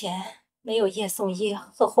以前没有叶颂依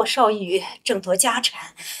和霍少宇争夺家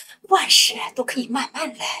产，万事都可以慢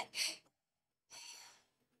慢来。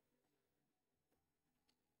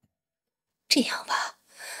这样吧，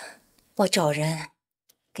我找人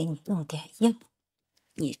给你弄点药，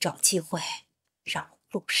你找机会让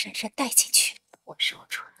陆珊珊带进去，霍少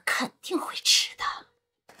川肯定会吃的。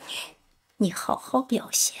你好好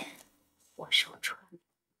表现，霍少川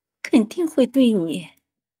肯定会对你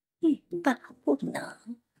欲罢不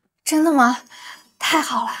能。真的吗？太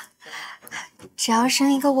好了！只要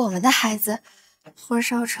生一个我们的孩子，霍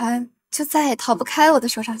少川就再也逃不开我的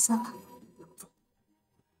手掌心了。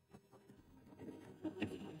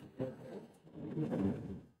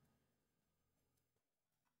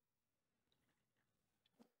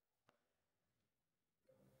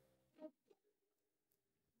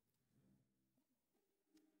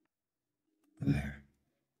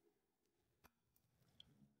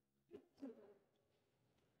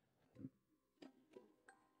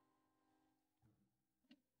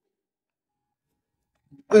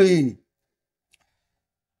哎，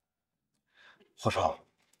霍少，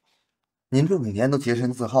您这每年都洁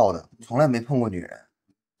身自好的，从来没碰过女人，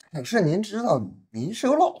可是您知道您是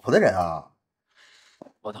有老婆的人啊！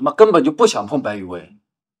我他妈根本就不想碰白雨薇，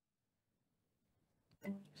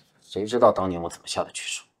谁知道当年我怎么下的去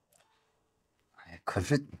手？哎，可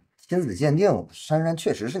是亲子鉴定，珊珊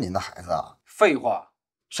确实是您的孩子啊！废话，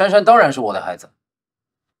珊珊当然是我的孩子，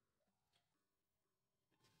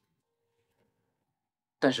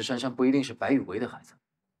但是珊珊不一定是白雨薇的孩子。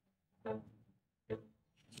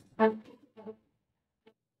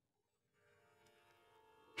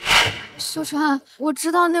秀川，我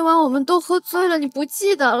知道那晚我们都喝醉了，你不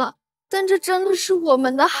记得了，但这真的是我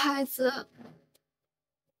们的孩子。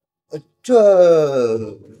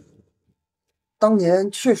这当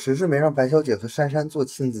年确实是没让白小姐和珊珊做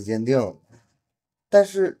亲子鉴定，但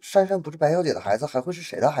是珊珊不是白小姐的孩子，还会是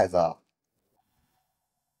谁的孩子啊？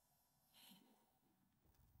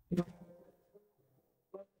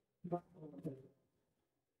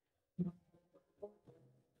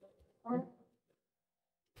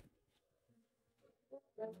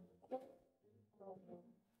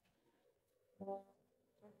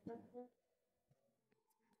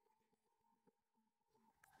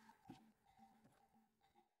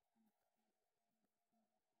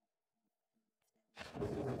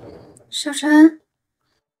秀川，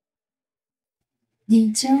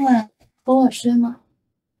你今晚和我睡吗？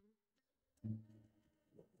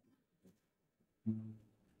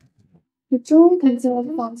你终于肯进我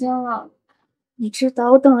的房间了。你知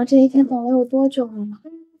道我等了这一天等了有多久了吗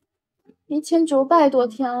？1900多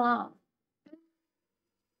天了。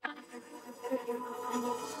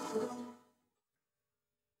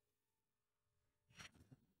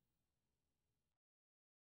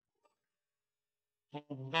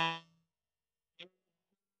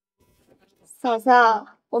嫂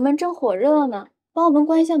嫂，我们正火热呢，帮我们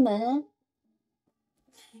关一下门啊。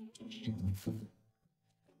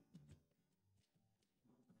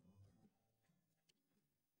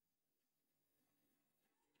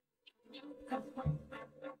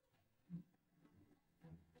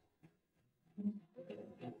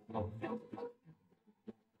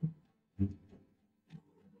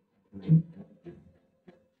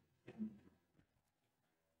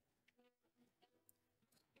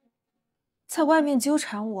在外面纠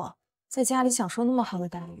缠我，在家里享受那么好的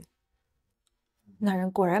待遇，那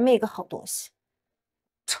人果然没一个好东西，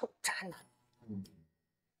臭渣男。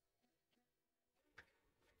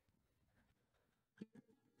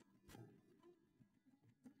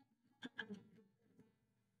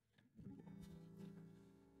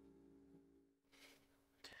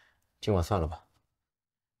今晚算了吧，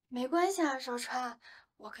没关系啊，少川，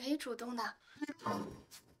我可以主动的。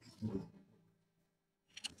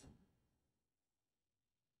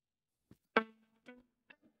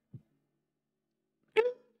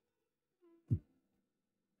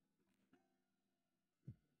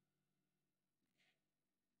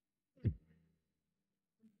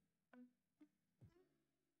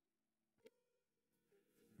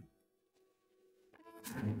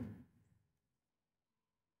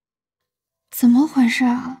怎么回事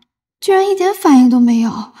啊？居然一点反应都没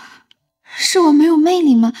有，是我没有魅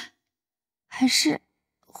力吗？还是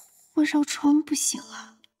霍少川不行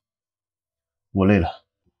了？我累了。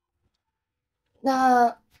那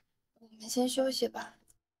我们先休息吧。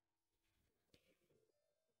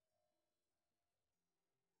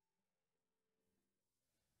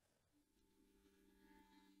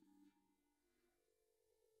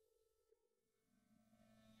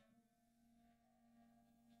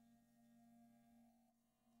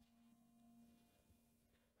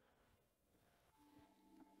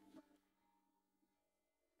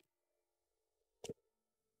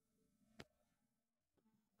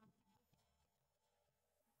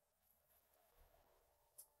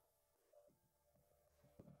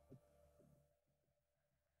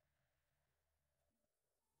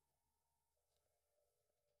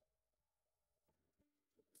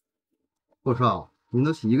霍少，您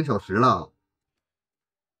都洗1个小时了。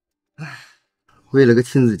唉，为了个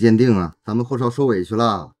亲子鉴定啊，咱们霍少受委屈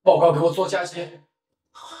了。报告给我做假期，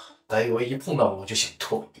还以为一碰到我就想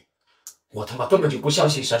脱离，我他妈根本就不相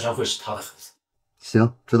信珊珊会是他的孩子。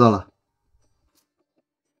行，知道了。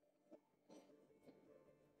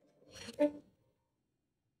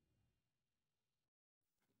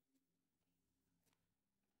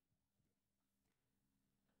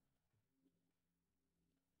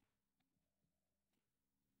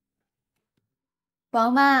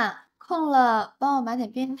王妈，空了帮我买点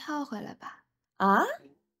避孕套回来吧。啊？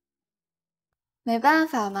没办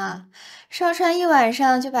法嘛，少川一晚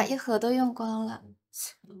上就把1盒都用光了。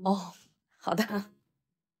哦，好的。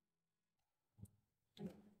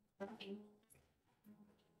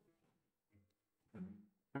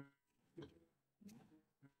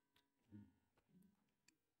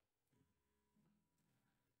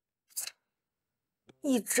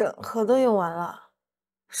一整盒都用完了，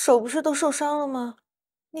手不是都受伤了吗？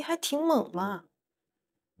你还挺猛嘛。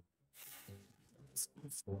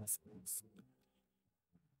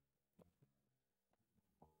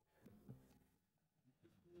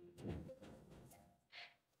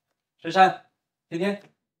珊珊，天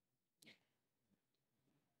天，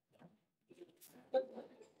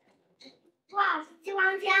哇，激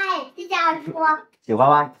光片哎，这家说喜欢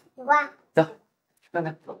吗？喜欢。走，去看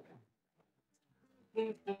看。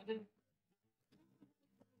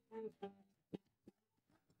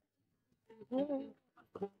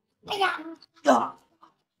哎呀，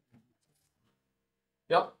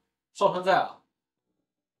哟，少川在啊？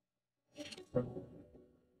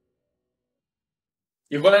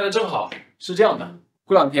你回来的正好。是这样的，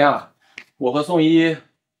过2天啊，我和宋一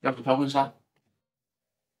要去挑婚纱，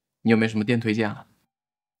你有没有什么店推荐啊？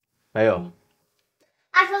没有。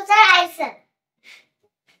阿叔再来一次。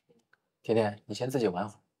甜甜，你先自己玩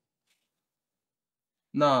会儿。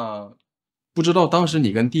那不知道当时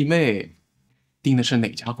你跟弟妹订的是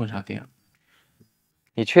哪家婚纱店啊？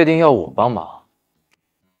你确定要我帮忙？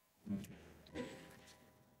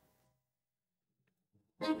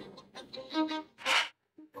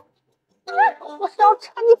我少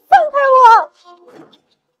川，你放开我！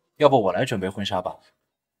要不我来准备婚纱吧，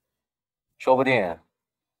说不定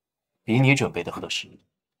比你准备的合适。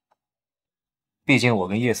毕竟我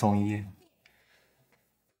跟叶颂一……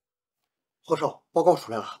霍少，报告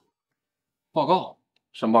出来了。报告？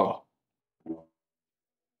什么报告？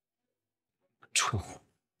蠢货！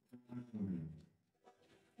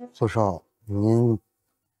霍少，您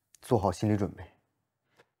做好心理准备。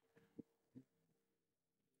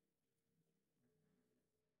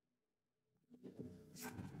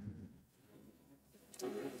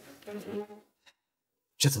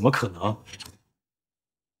这怎么可能？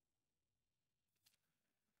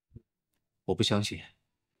我不相信，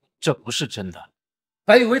这不是真的。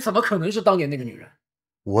白雨薇怎么可能是当年那个女人？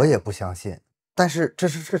我也不相信，但是这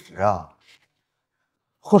是事实啊。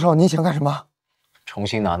霍少，您想干什么？重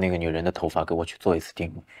新拿那个女人的头发给我去做一次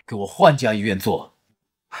定位，给我换家医院做。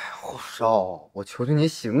霍少，我求求您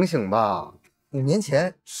醒醒吧！5年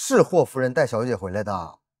前是霍夫人带小姐回来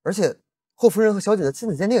的，而且霍夫人和小姐的亲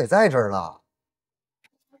子鉴定也在这儿了。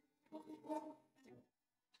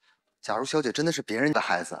假如小姐真的是别人的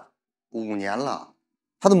孩子，5年了，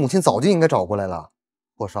她的母亲早就应该找过来了。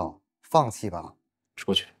霍少，放弃吧。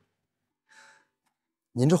出去。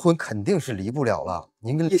您这婚肯定是离不了了，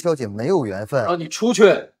您跟叶小姐没有缘分。让你出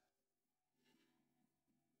去！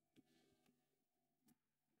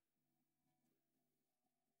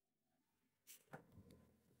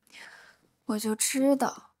我就知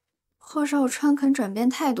道，贺少川肯转变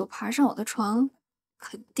态度，爬上我的床，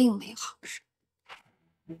肯定没好事。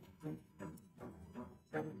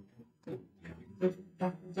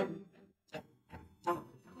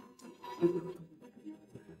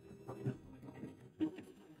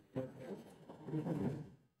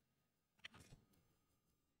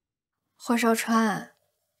霍少川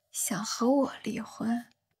想和我离婚，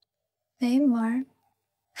没门儿！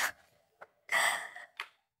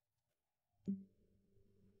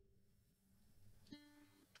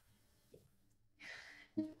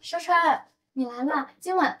少川，你来了，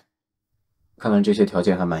今晚看看这些条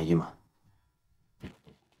件还满意吗？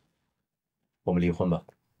我们离婚吧。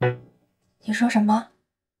你说什么？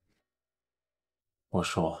我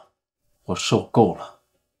说，我受够了，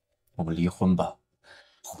我们离婚吧。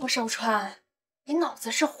霍少川，你脑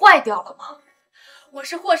子是坏掉了吗？我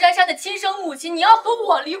是霍珊珊的亲生母亲，你要和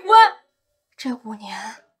我离婚？这5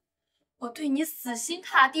年，我对你死心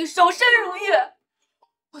塌地，守身如玉。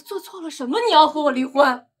我做错了什么？你要和我离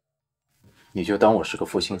婚？你就当我是个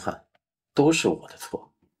负心汉，都是我的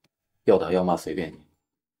错，要打要骂随便你。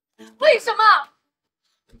为什么？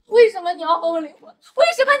为什么你要和我离婚？为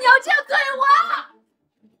什么你要这样对我？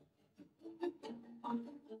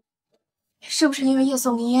是不是因为叶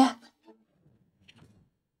颂依？叶颂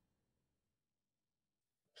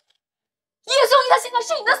依她现在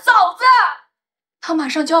是你的嫂子，她马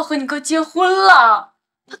上就要和你哥结婚了，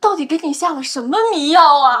她到底给你下了什么迷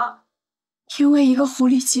药啊？因为一个狐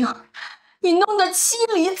狸精，你弄得妻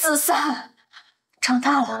离子散，长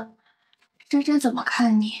大了，珍珍怎么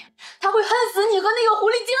看你？她会恨死你和那个狐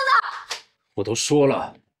狸精的。我都说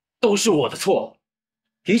了，都是我的错，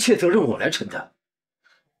一切责任我来承担。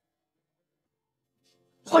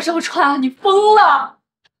霍少川，你疯了！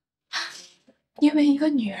因为一个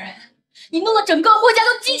女人，你弄得整个霍家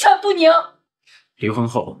都鸡犬不宁。离婚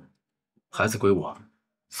后，孩子归我，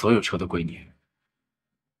所有车都归你，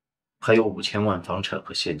还有5000万房产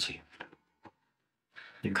和现金，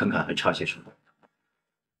你看看还差些什么？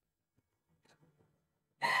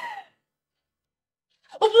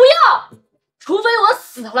我不要，除非我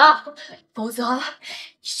死了，否则你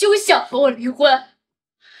休想和我离婚。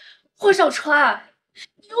霍少川，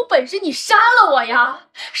你有本事你杀了我呀！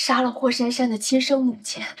杀了霍珊珊的亲生母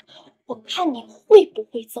亲，我看你会不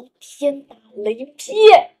会遭天打雷劈！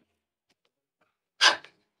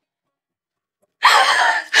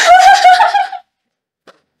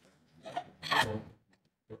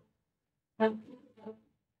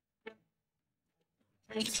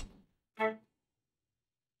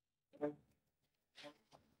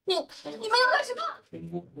你们要干什么？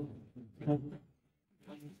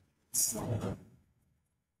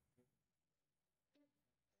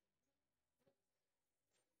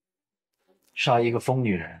杀一个疯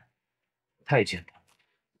女人，太简单。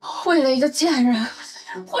为了一个贱人，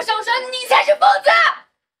霍少川，你才是疯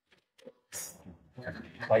子！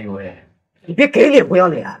还以为你别给脸不要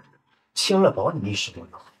脸，签了保你一时不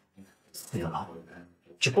留，死了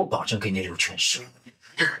就不保证给你留全尸。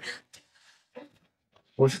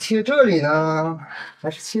我是切这里呢，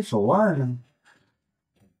还是切手腕呢？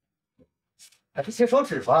还是切手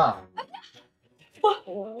指吧？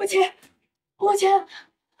我切！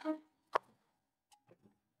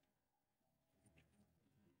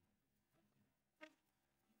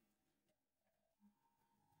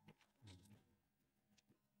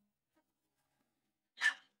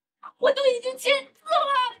我都已经签字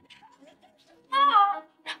了啊！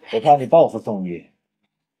我怕你报复宋义，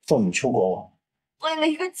送你出国玩。为了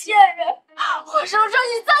一个贱人，霍少川，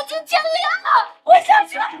你丧尽天良了！我下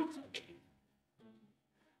去了。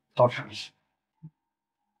好吃。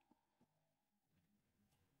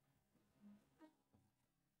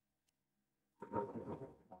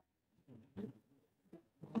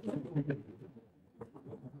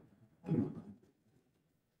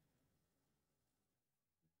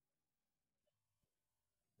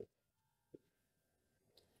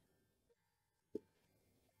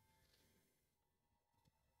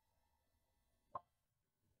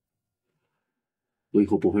我以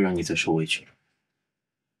后不会让你再受委屈了。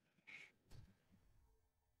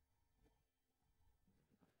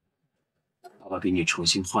爸爸给你重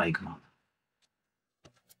新画一个脑袋。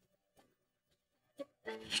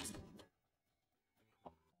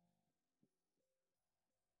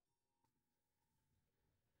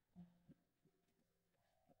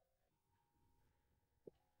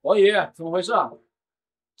王姨，怎么回事啊？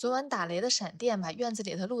昨晚打雷的闪电把院子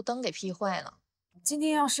里的路灯给劈坏了，今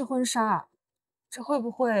天要试婚纱，这会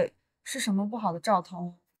不会是什么不好的兆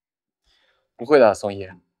头？不会的，宋姨，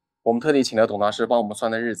我们特地请了董大师帮我们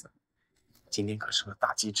算的日子，今天可是个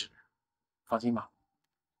大吉之日，放心吧。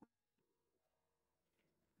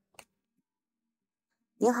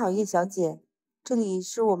您好，叶小姐，这里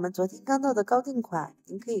是我们昨天刚到的高定款，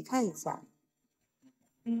您可以看一下。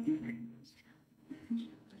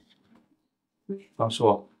方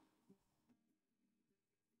叔，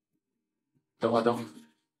等会儿，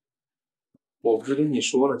我不是跟你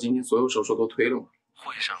说了，今天所有手术都推了吗？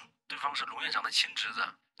会上，对方是龙院长的亲侄子，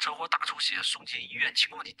车祸大出血，送进医院，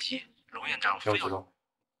情况紧急。龙院长非要……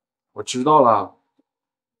我知道了。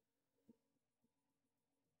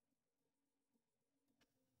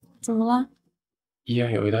怎么了？医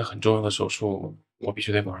院有一台很重要的手术，我必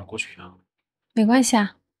须得马上过去啊。没关系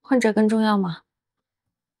啊，患者更重要嘛。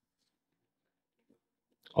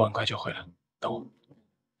我很快就回来，等我。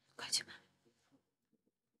快去吧。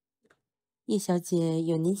叶小姐，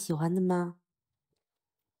有您喜欢的吗？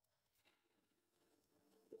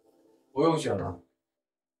不用选了。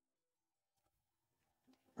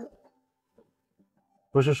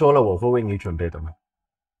不是说了我会为你准备的吗？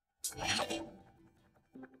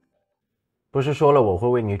不是说了我会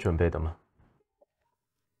为你准备的吗？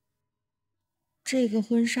这个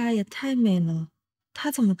婚纱也太美了，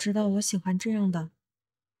他怎么知道我喜欢这样的？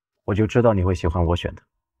我就知道你会喜欢我选的。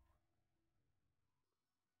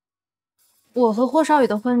我和霍少宇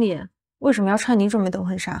的婚礼为什么要穿你准备的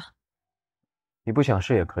婚纱？你不想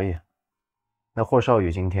试也可以。那霍少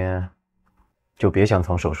宇今天就别想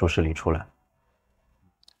从手术室里出来。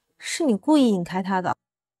是你故意引开他的。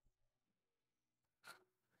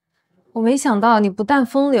我没想到你不但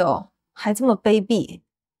风流，还这么卑鄙。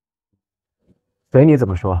随你怎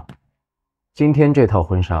么说，今天这套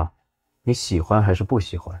婚纱，你喜欢还是不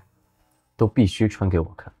喜欢，都必须穿给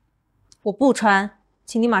我看。我不穿，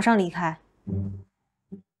请你马上离开。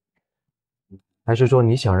还是说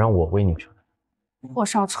你想让我为你穿？霍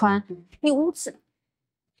少川，你无耻！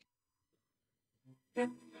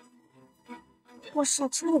霍少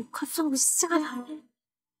川，你快放我下来！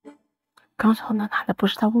刚才那男的不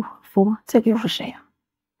是他未婚夫吗？这个又是谁呀？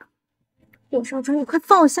霍少川，你快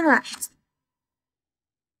放我下来！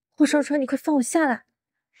霍少川，你快放我下来！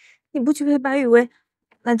你不去陪白雨薇，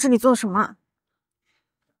来这里做什么？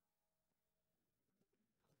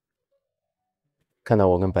看到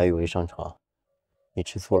我跟白雨薇上床，你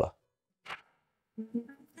吃醋了？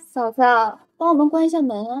嫂嫂，帮我们关一下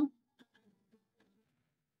门啊！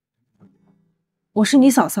我是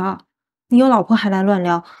你嫂嫂，你有老婆还来乱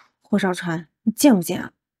撩，霍少川，你贱不贱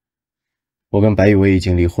啊？我跟白雨薇已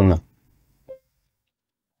经离婚了。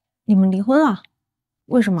你们离婚了？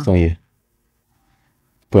为什么？宋怡，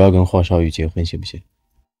不要跟霍少宇结婚，行不行？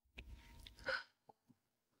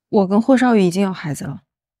我跟霍少宇已经有孩子了。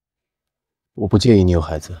我不介意你有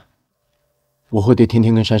孩子，我会对天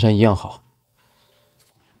天跟珊珊一样好。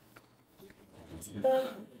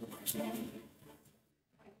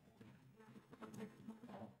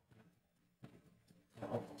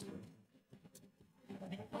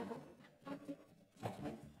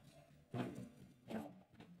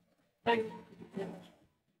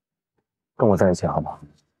跟我在一起好吗？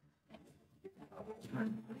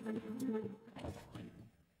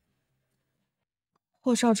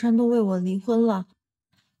霍少川都为我离婚了，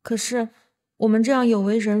可是我们这样有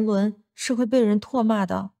违人伦，是会被人唾骂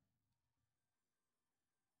的。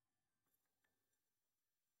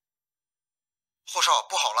霍少，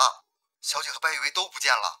不好了，小姐和白雨薇都不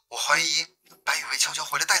见了，我怀疑白雨薇悄悄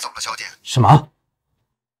回来带走了小姐。什么？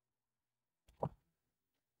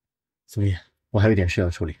宋毅，我还有点事要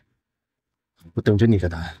处理，我等着你的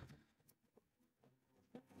答案。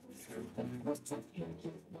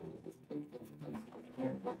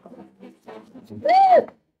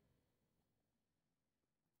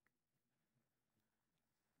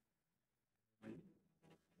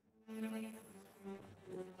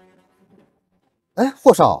哎，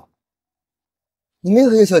霍少，你没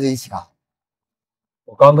和叶小姐一起啊？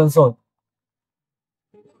我刚跟宋。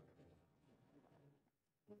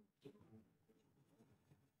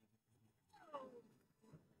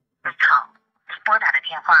拨打的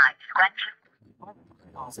电话已关机。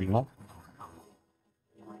怎么了？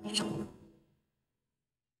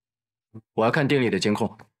我要看店里的监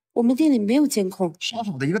控。我们店里没有监控。少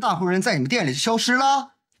少的一个大户人在你们店里就消失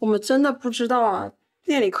了？我们真的不知道啊，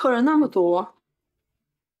店里客人那么多。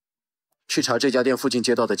去查这家店附近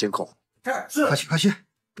街道的监控。是，快去快去，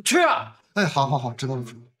去啊！哎，好好好，知道了。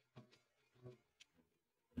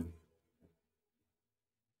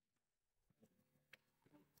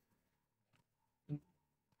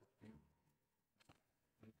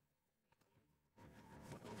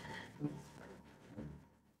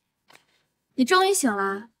你终于醒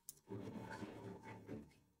了。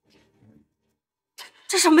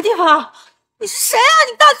这什么地方？你是谁啊？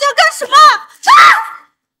你到底要干什么？啊！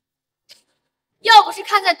要不是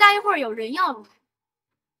看在待会儿有人要来，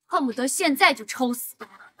恨不得现在就抽死你，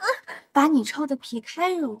把你抽的皮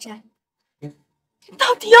开肉绽。你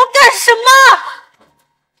到底要干什么？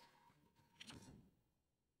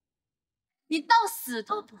你到死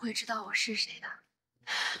都不会知道我是谁的。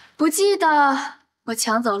不记得我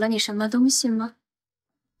抢走了你什么东西吗？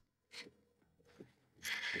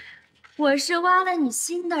我是挖了你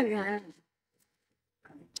心的人。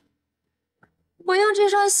我用这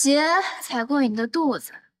双鞋踩过你的肚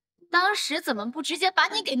子，当时怎么不直接把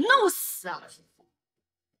你给弄死啊？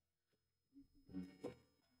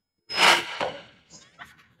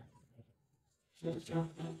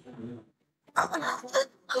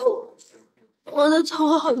我的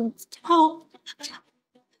头很痛，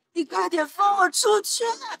你快点放我出去！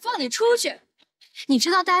放你出去？你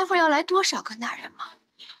知道待会儿要来多少个男人吗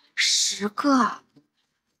？10个，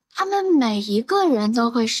他们每一个人都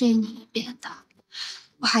会睡你一遍的。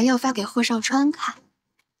我还要发给霍少川看，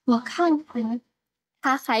我看看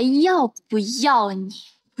他还要不要你。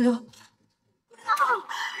不要！我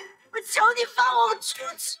求你放我出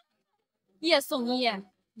去！叶颂一，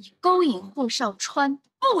你勾引霍少川，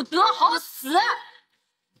不得好死！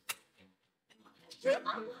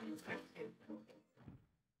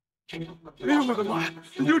哎呦我的妈呀！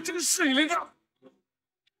你又真水灵啊！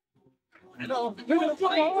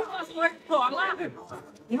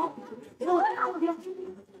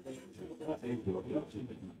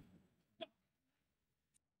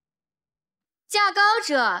价高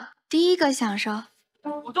者第一个享受。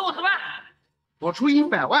我出50万，我出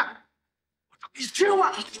100万，我出1000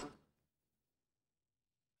万，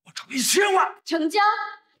我出1000万，成交。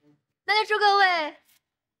那就祝各位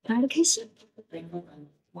玩的开心。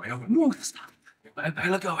我要弄死他！拜拜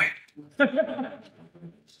了，各位。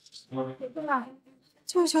爸，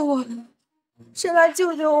救救我！谁来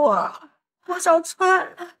救救我？霍少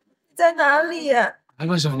川，你在哪里？来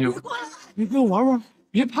吧，小妞，你跟我玩玩，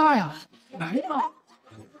别怕呀，来吧。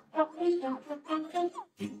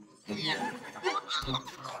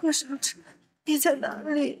霍少川，你在哪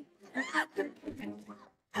里？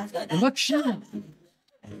我的天！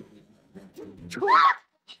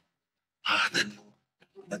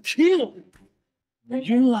我的天！我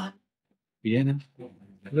晕了。别呢，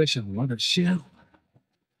哥想玩点鲜活的。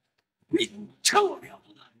你千万不要！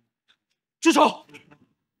住手！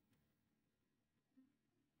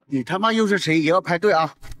你他妈又是谁？也要排队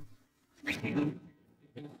啊！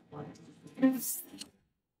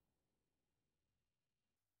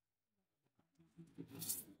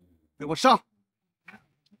给我上！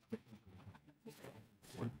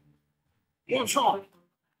我操！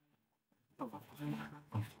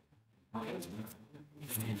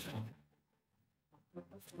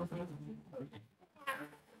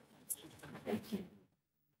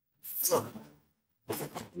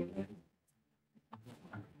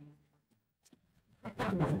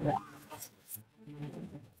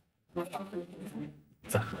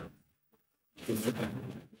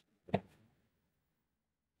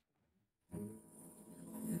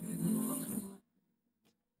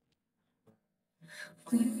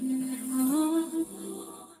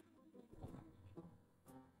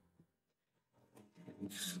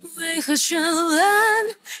为何绚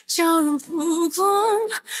烂交融扑空？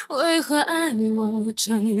为何爱我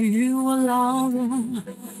正与我牢笼？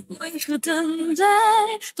为何等待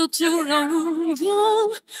都徒劳无功？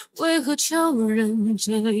为何悄然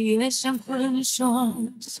这夜像困兽？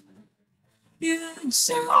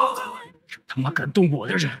他妈敢动我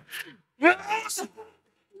的人！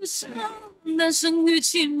男生越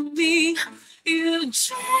亲密，越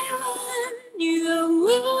追问，越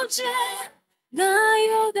无解。哪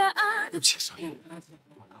有答案？对不起，少爷。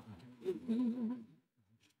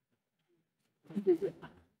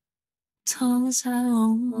藏在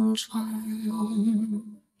笼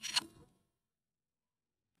中。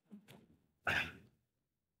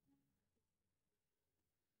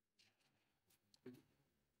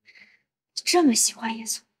这么喜欢叶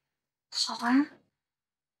总，好啊，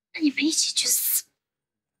那你们一起去死！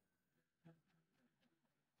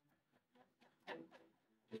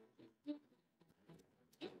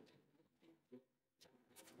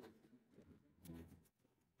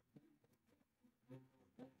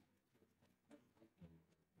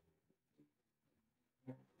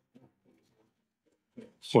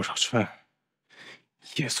霍少川，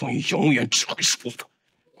叶颂玉永远只会输的。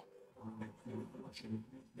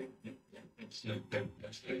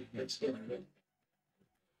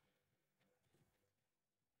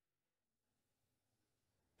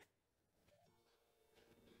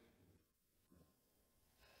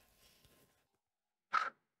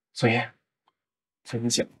宋爷，跟你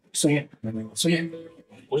讲，宋爷，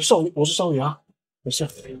我是少宇啊，没事。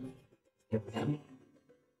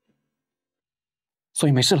宋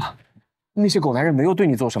爷没事了，那些狗男人没有对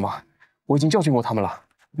你做什么，我已经教训过他们了，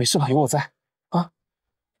没事了，有我在啊，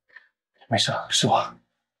没事了，是我。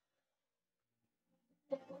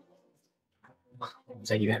我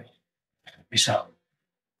在医院里，没事了。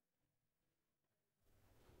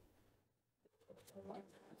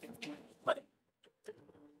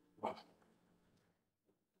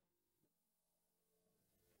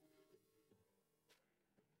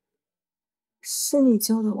是你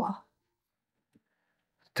救的我。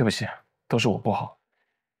对不起，都是我不好。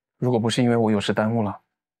如果不是因为我有事耽误了，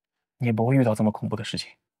你也不会遇到这么恐怖的事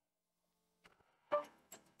情。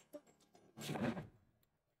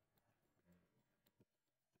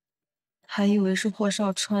还以为是霍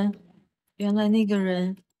少川，原来那个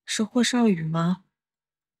人是霍少宇吗？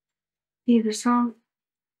你的伤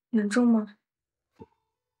严重吗？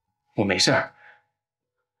我没事儿，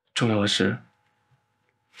重要的是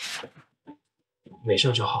没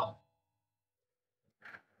事就好。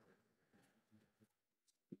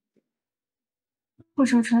霍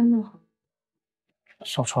少川呢？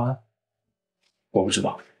少川，我不知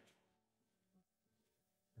道。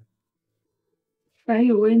白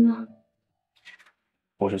雨薇呢？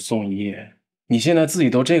我是宋一，你现在自己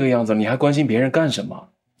都这个样子，你还关心别人干什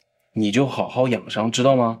么？你就好好养伤，知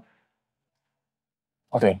道吗？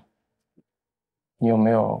哦，对了，你有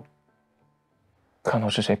没有看到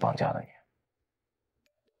是谁绑架的你？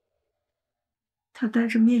她戴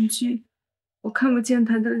着面具，我看不见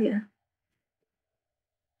她的脸，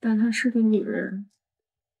但她是个女人。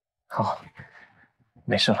好，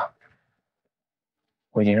没事了，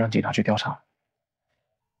我已经让警察去调查了，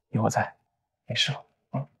有我在，没事了。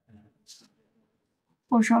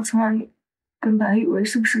霍少川跟白雨薇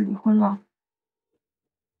是不是离婚了？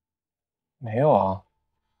没有啊，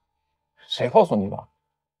谁告诉你的？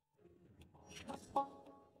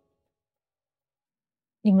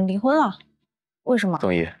你们离婚了？为什么？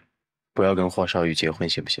宋毅，不要跟霍少宇结婚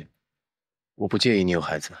行不行？我不介意你有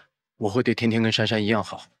孩子，我会对天天跟珊珊一样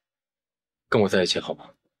好，跟我在一起好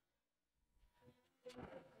吗？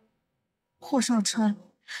霍少川，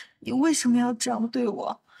你为什么要这样对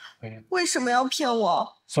我？为什么要骗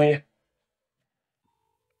我？宋毅，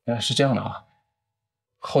是这样的啊，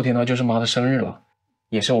后天呢就是妈的生日了，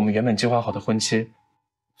也是我们原本计划好的婚期。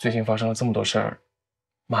最近发生了这么多事儿，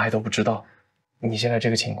妈还都不知道。你现在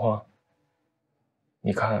这个情况，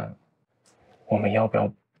你看我们要不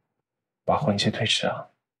要把婚期推迟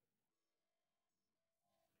啊？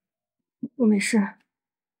我没事，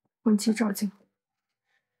婚期照进。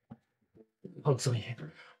王宗义，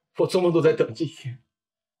我做梦都在等这一天，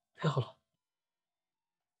太好了。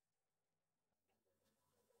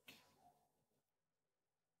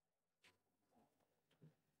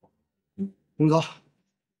你走。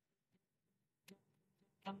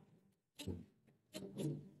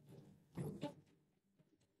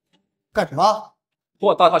干什么？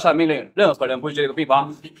霍大厦下命令，任何人不许进这个病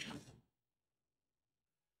房。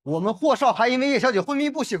我们霍少还因为叶小姐昏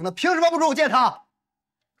迷不醒呢，凭什么不准我见她？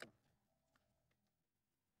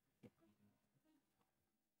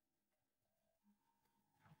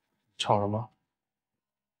吵什么？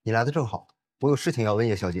你来的正好，我有事情要问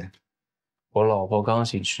叶小姐。我老婆刚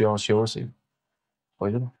醒，需要休息，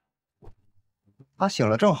回去吧。她醒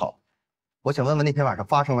了正好，我想问问那天晚上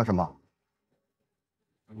发生了什么。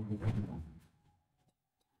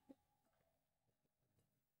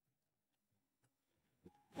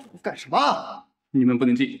干什么？你们不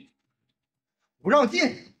能进。不让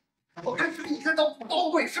进！我看是你在捣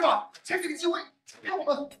鬼是吧？趁这个机会让我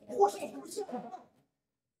们霍少出现。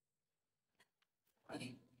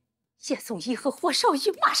叶颂一和霍少宇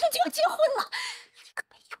马上就要结婚了，你个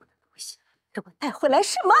没用的东西，给我带回来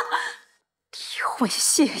什么离婚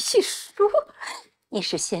协议书？你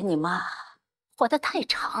是嫌你妈活得太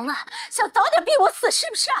长了，想早点逼我死是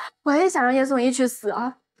不是？我也想让叶颂一去死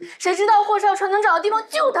啊！谁知道霍少川能找到地方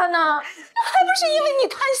救他呢？还不是因为你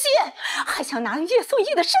贪心，还想拿叶颂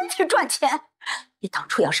一的身体赚钱。你当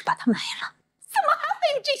初要是把他卖了，怎么还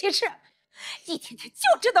会有这些事？一天天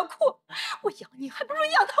就知道哭，我养你还不如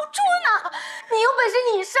养头猪呢。你有本事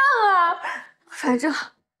你上啊！反正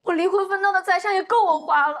我离婚分到的财产也够我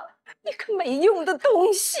花了。你个没用的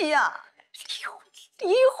东西呀！离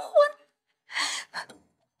婚！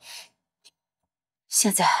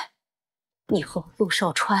现在你和陆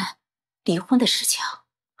少川离婚的事情，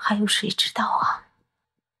还有谁知道啊？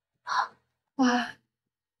哇，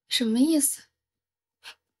什么意思？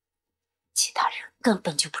其他人根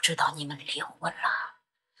本就不知道你们离婚了。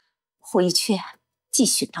回去继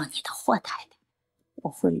续当你的霍太太，我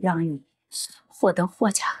会让你获得霍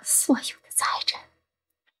家所有的财产。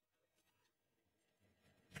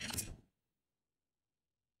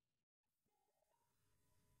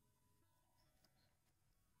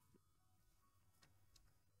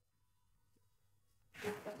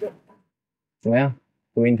怎么样？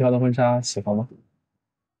我给你挑的婚纱喜欢吗？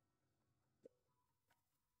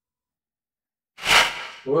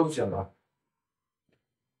我又不选了。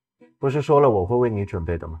不是说了我会为你准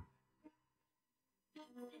备的吗？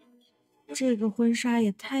这个婚纱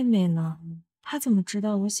也太美了，他怎么知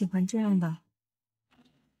道我喜欢这样的？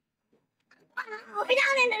好漂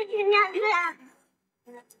亮的新娘子！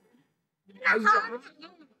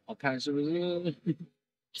好看是不是？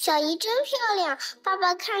小姨真漂亮，爸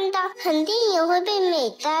爸看到肯定也会被美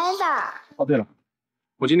呆的。哦，对了，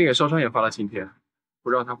我今天给少川也发了请帖，不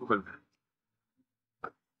知道他会不会来。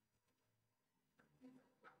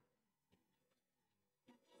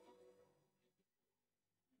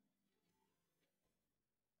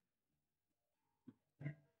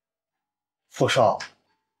霍少，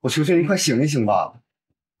我求求你快醒一醒吧！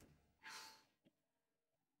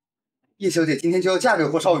叶小姐今天就要嫁给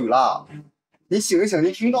霍少宇了，你醒一醒，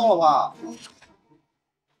你听到了吗？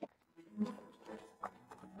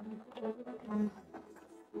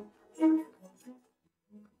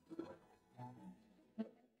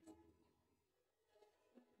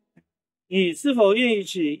你是否愿意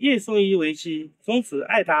娶叶颂依为妻，从此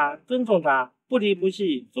爱她、尊重她，不离不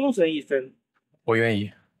弃，终身一生？我愿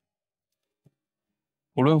意。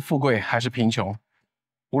无论富贵还是贫穷，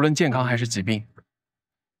无论健康还是疾病，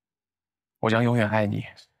我将永远爱你，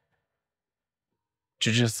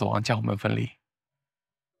直至死亡将我们分离。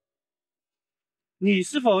你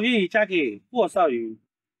是否愿意嫁给霍少宇，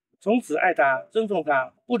从此爱他、尊重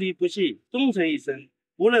他，不离不弃，终身一生？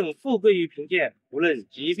无论富贵与贫贱，无论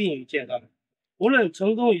疾病与健康，无论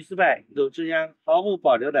成功与失败，都只将毫不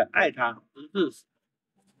保留的爱他，直至死。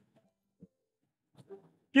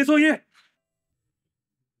叶颂依，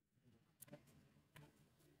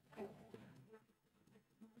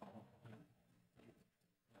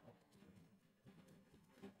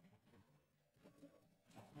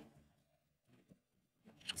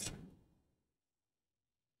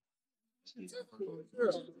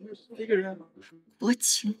这个人，国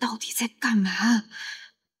情到底在干嘛？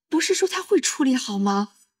不是说他会处理好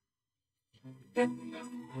吗？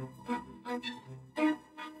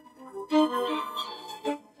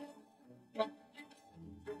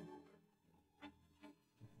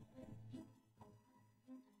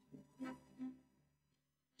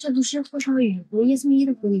这不是霍少宇和叶颂依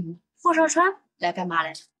的婚礼吗？霍少川来干嘛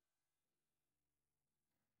来？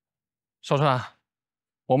少川，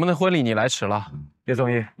我们的婚礼你来迟了。叶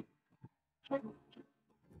宗一，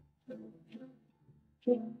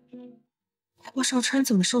霍少川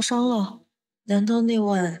怎么受伤了？难道那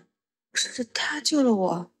晚是他救了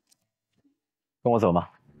我？跟我走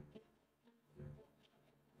吧。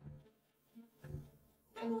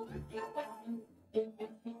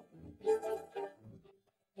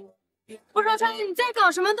霍少川，你在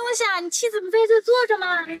搞什么东西啊？你妻子不在这坐着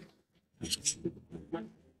吗？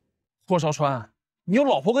霍少川，你有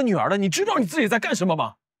老婆跟女儿的，你知道你自己在干什么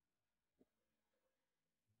吗？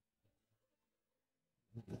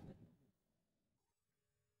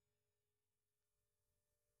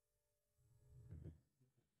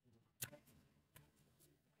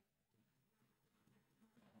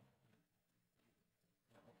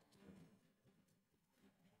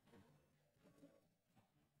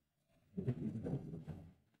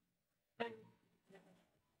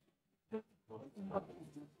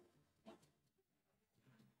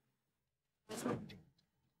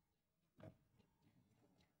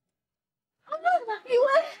雨薇，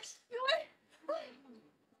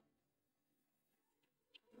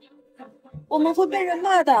我们会被人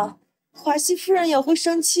骂的，华熙夫人也会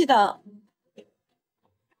生气的。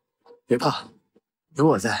别怕，有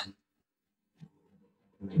我在。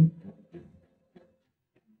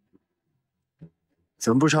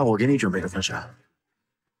怎么不穿我给你准备的婚纱？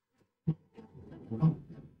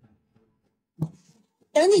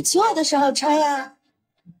等你娶我的时候穿呀。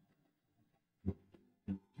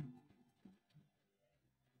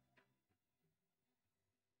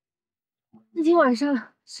那天晚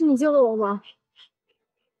上是你救了我吗？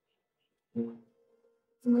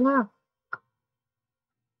怎么了？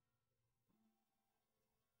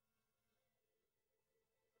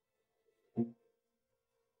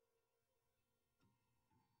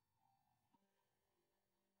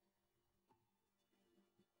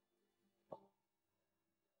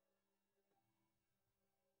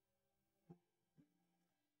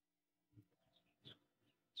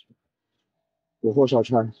我霍少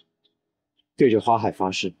川对着花海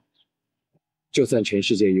发誓，就算全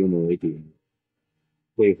世界有你为敌人，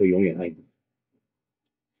我也会永远爱你。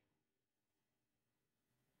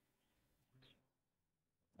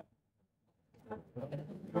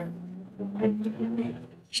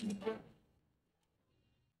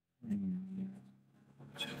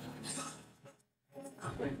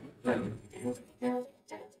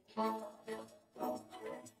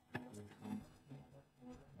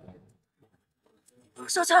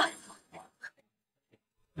小陈，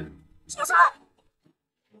小陈，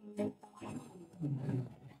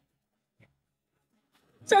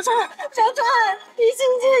小陈，小陈，你信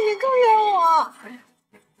不信你可怨我？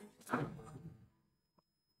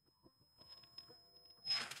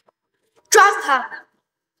抓住他！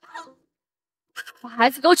把孩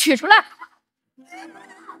子给我取出来！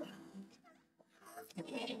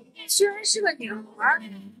居然是个女孩，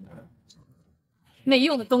没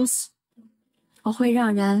用的东西！我会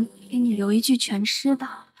让人给你留一具全尸的。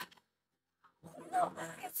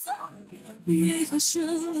为何绚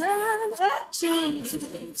烂像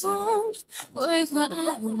风？为何爱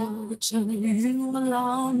我等于我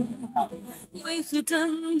老了？为何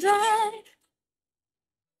等待？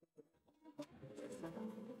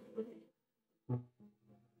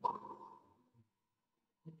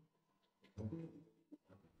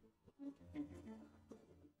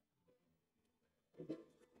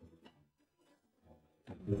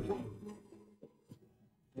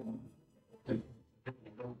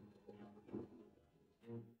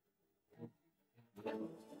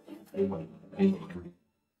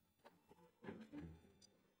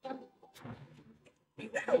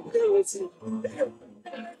对不起，一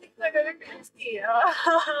个人身体啊，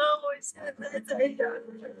我现在才想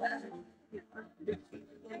起来。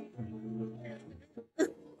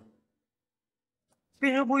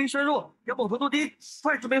病人呼吸深入，要保头度低，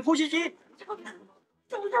快准备呼吸机。周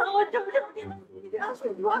成，我求求你了，你不要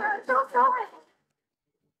睡过来，周成。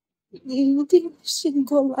你一定醒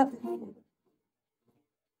过来。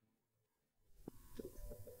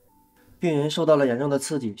病人受到了严重的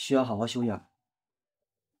刺激，需要好好休养。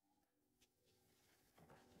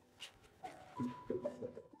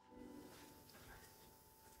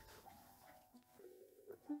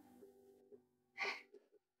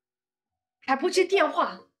还不接电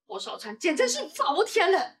话，霍少川简直是法无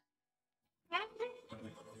天人。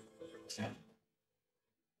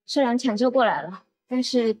虽然抢救过来了，但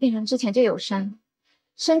是病人之前就有伤，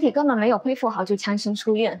身体根本没有恢复好就强行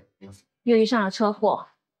出院，又遇上了车祸，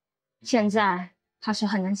现在怕是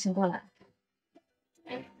很难醒过来。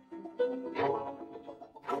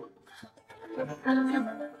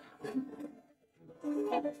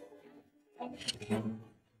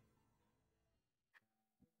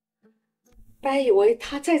本以为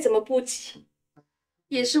他再怎么不济，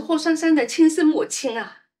也是霍珊珊的亲生母亲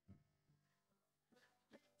啊。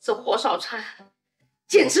这霍少川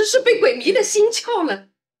简直是被鬼迷了心窍了。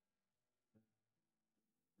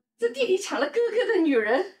这弟弟抢了哥哥的女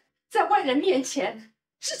人，在外人面前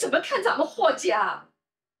是怎么看咱们霍家？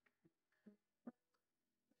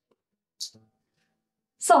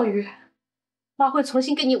少宇，妈会重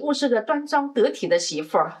新给你物色个端庄得体的媳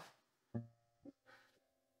妇儿。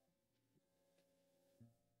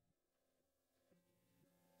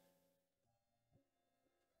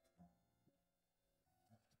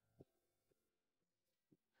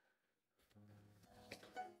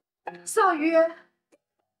少宇，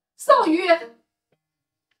少宇，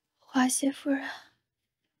华谢夫人，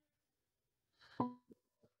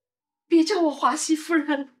别叫我华西夫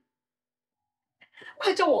人，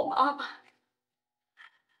快叫我妈妈。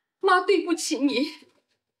妈对不起你，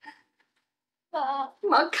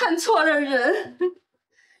妈看错了人。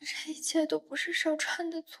这一切都不是少川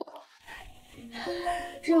的错。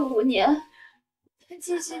这5年，他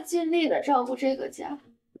尽心尽力的照顾这个家，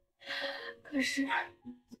可是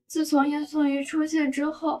自从叶颂玉出现之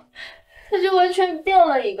后，他就完全变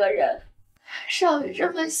了一个人。少宇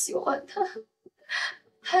这么喜欢他，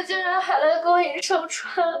他竟然还来勾引少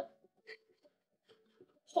川。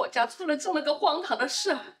霍家出了这么个荒唐的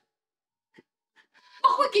事，我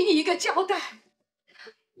会给你一个交代。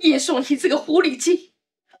叶颂玉这个狐狸精，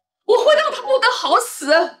我会让他不得好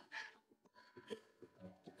死。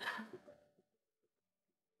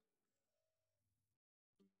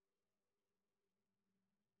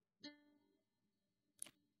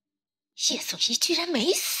叶颂依居然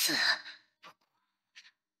没死，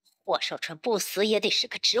霍少川不死也得是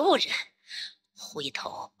个植物人。回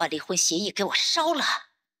头把离婚协议给我烧了。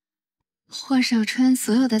霍少川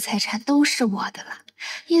所有的财产都是我的了，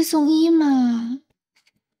叶颂依嘛，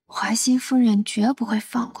华西夫人绝不会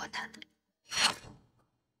放过他的。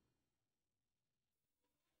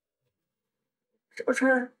小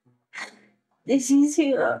川，你醒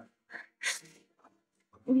醒啊！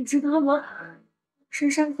你知道吗？珊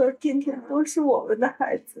珊和甜甜都是我们的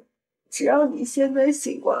孩子，只要你现在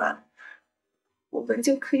醒过来，我们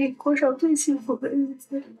就可以过上最幸福的日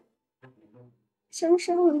子。珊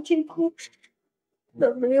珊和甜甜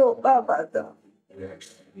都没有爸爸的，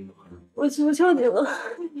我求求你了，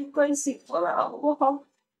你快醒过来好不好？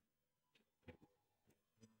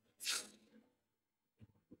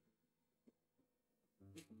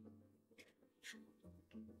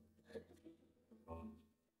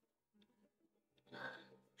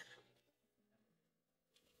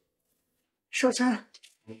少川，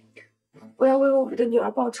我要为我们的女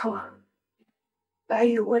儿报仇。白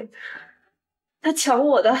雨薇，她抢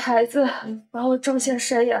我的孩子，把我撞下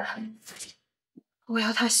山崖，我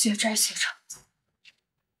要她血债血偿。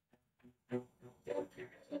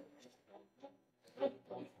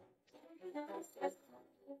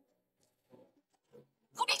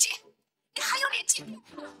狐狸精，你还有脸进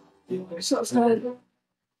步？少川，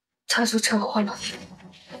他出车祸了。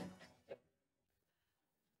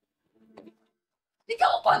你给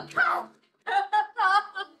我滚开！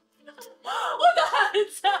我的孩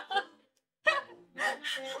子，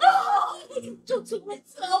就出了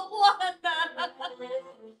车祸呢！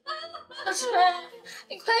小春，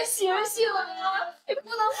你快醒醒啊！你不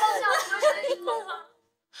能放下我的孩子！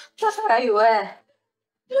白雨薇，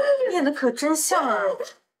演的可真像啊！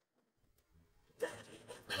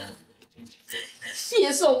叶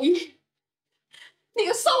颂一，你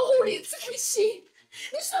个烧狐狸在心，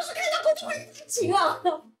你是不是看到过这位感情啊？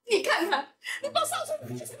你看看，你把烧出来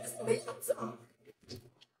成什么样子啊？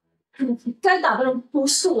该打的人不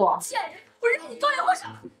是我，贱人，我让你动也会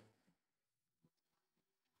上。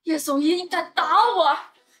叶颂一，你敢打我？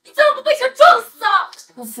你怎么不被车撞死啊？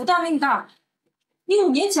我福大命大，你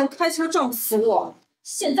5年前开车撞死我，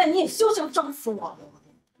现在你也休想撞死我。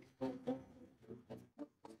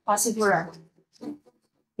华西夫人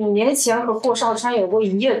，5年前和霍少川有过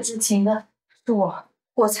一夜之情的是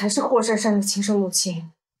我才是霍珊珊的亲生母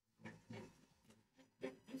亲。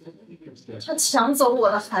他抢走我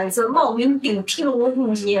的孩子，冒名顶替了我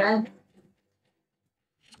5年。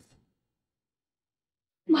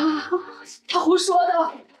妈，他胡说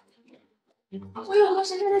的。我有和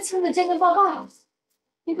珊珊的亲子鉴定报告，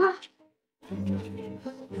你看。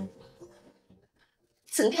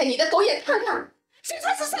睁开你的狗眼看看，谁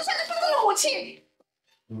才是珊珊的真正母亲？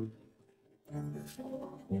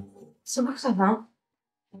怎么可能？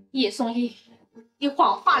叶颂一，你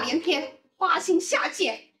谎话连篇，花心下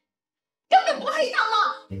贱，根本不配当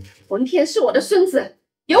妈。文天是我的孙子，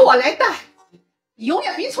由我来带，你永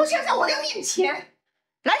远别出现在我的面前。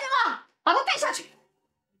来人啊，把他带下去！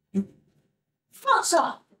放手！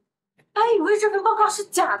白雨薇这份报告是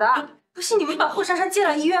假的，不信你们把霍珊珊接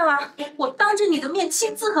来医院啊！我当着你的面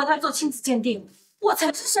亲自和她做亲子鉴定，我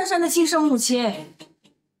才是珊珊的亲生母亲。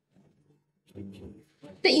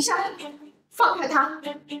等一下，放开他，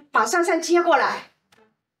把珊珊接过来。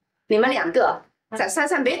你们2个在珊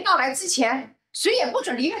珊没到来之前，谁也不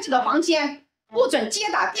准离开这个房间，不准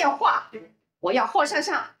接打电话。我要霍珊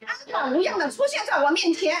珊安然无恙的出现在我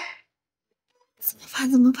面前。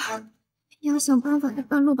怎么办？也要想办法在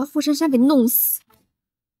半路把霍珊珊给弄死。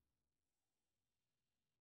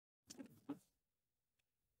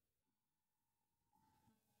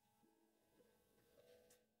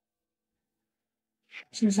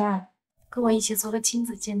珊珊，跟我一起做个亲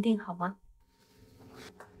子鉴定好吗？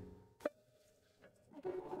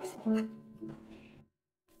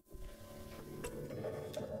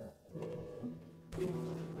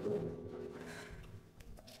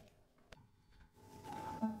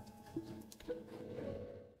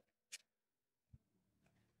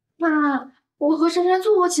妈，我和珊珊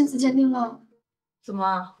做过亲子鉴定了。怎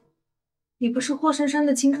么？你不是霍珊珊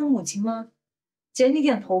的亲生母亲吗？剪你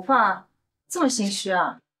点头发，这么心虚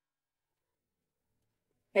啊？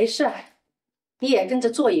没事，你也跟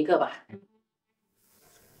着做一个吧。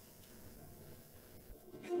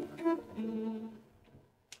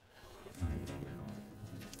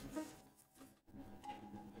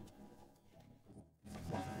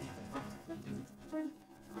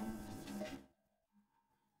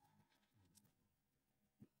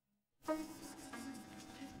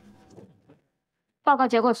报告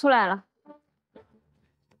结果出来了。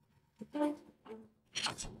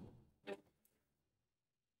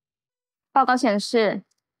报告显示，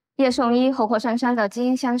叶颂一和霍珊珊的基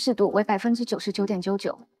因相似度为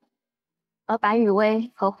99.99%，而白雨薇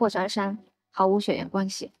和霍珊珊毫无血缘关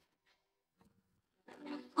系。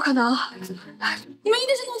不可能！你们一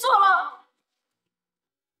定是弄错了，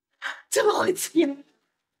怎么会这样？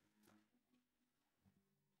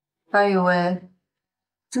白雨薇，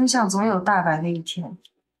真相总有大白的一天。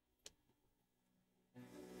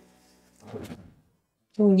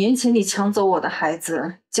5年前你抢走我的孩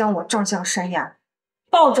子，将我撞向山崖，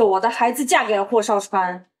抱着我的孩子嫁给了霍少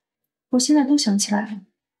川。我现在都想起来了。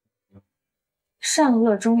善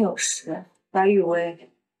恶终有时，白雨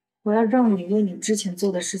薇，我要让你为你之前做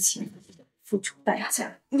的事情付出代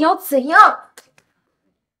价。你要怎样？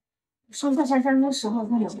上大山山的时候，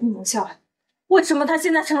他有哭无笑，为什么他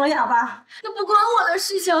现在成了哑巴？那不关我的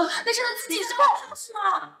事情，那是他自己的是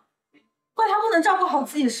吗？怪他不能照顾好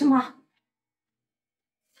自己是吗？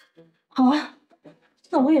好啊，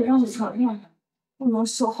那我也让你尝尝不能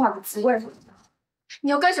说话的滋味。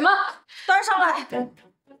你要干什么？端上来。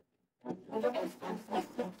不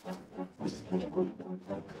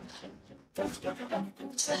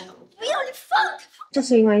要，你放开！这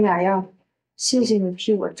是一碗哑药，谢谢你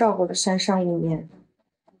替我照顾了珊珊5年。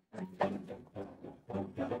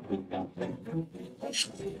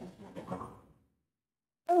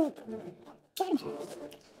我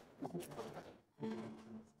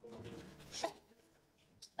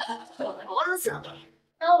的手，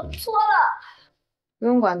我错了。不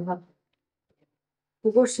用管他，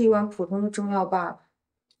不过是一碗普通的中药罢了。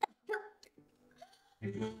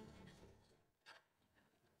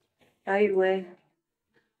白雨薇，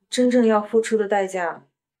真正要付出的代价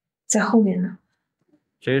在后面呢。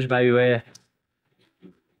谁是白雨薇？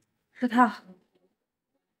是他。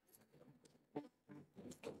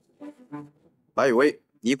白雨薇，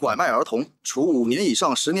你拐卖儿童，处5年以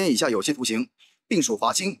上10年以下有期徒刑，并处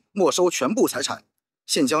罚金，没收全部财产。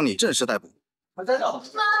现将你正式逮捕。妈，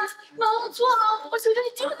我错了，我求求你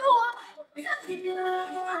救救我！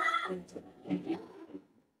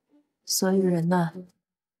所以人呐，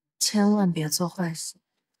千万别做坏事，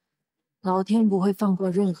老天不会放过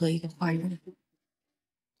任何一个坏人。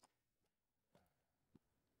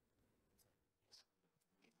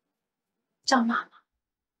张妈妈，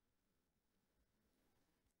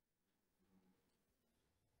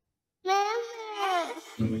妹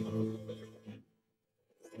妹。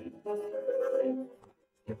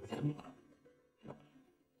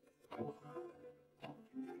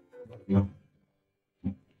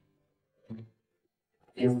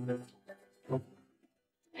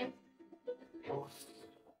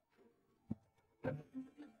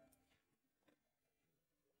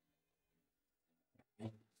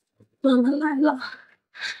妈妈来了，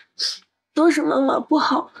都是妈妈不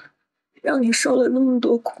好，让你受了那么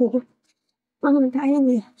多苦。妈妈答应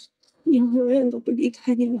你，以后永远都不离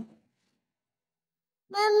开你了。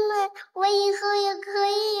妈妈，我以后也可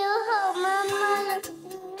以有好妈妈了。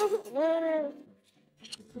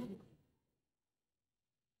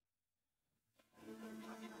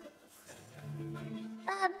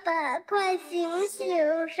爸爸，快醒醒，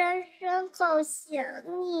珊珊好想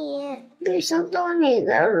你。没想到你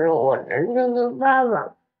才是我真正的爸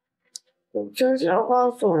爸。我悄悄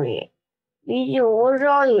告诉你，比起我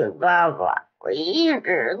少爷爸爸，我一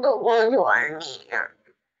直都更喜欢你呢。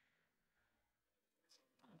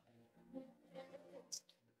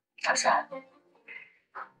珊珊，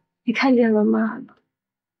你看见了吗？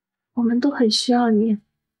我们都很需要你。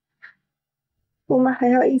我们还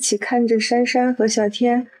要一起看着珊珊和小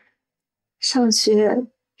天上学、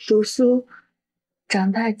读书、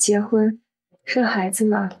长大、结婚、生孩子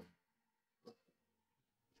呢。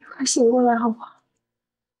快醒过来好不好？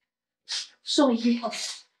宋一，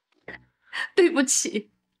对不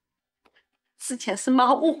起，之前是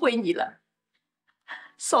妈误会你了。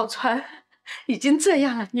少川已经这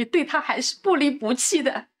样了，你对他还是不离不弃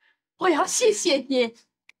的，我要谢谢你。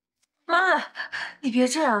妈，你别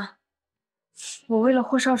这样。我为了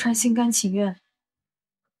霍少川心甘情愿，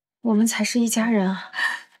我们才是一家人啊！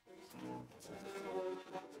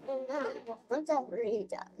我们才不是一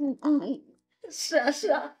家人。是啊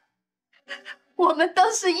是啊，我们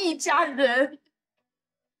都是一家人。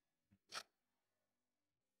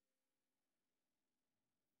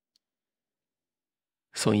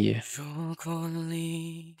宋一，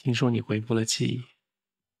听说你恢复了记忆，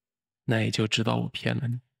那也就知道我骗了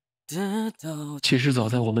你。其实早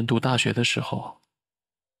在我们读大学的时候，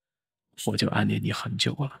我就暗恋你很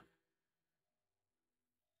久了。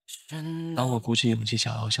当我鼓起勇气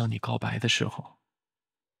想要向你告白的时候，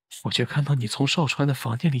我却看到你从少川的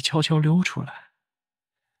房间里悄悄溜出来。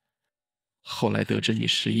后来得知你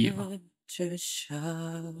失忆了，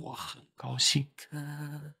我很高兴。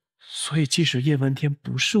所以即使叶问天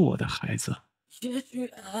不是我的孩子，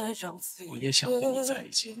我也想跟你在一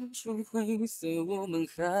起。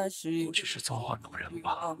我只是造化弄人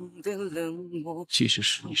吧。即使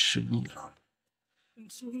是你失忆了，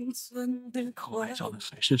我爱上的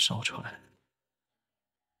还是少川。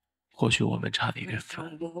或许我们差了一点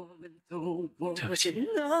分，对不起。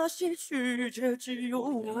那些曲折只有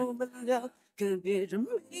我们俩，可别人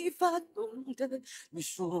没法懂得。你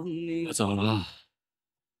说你我走了，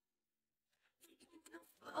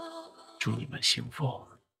祝你们幸福。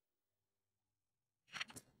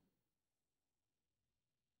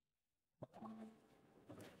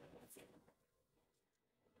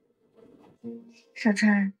小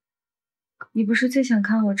川，你不是最想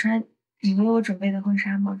看我穿你为我准备的婚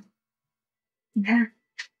纱吗？你看，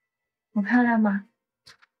我漂亮吗？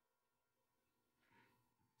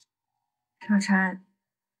小川，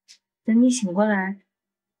等你醒过来，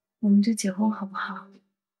我们就结婚好不好？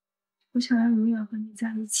我想要永远和你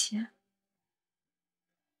在一起。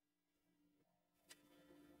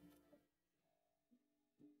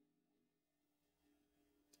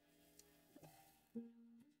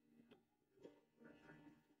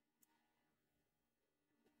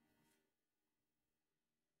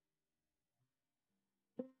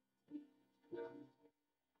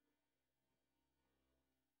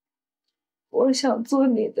我想做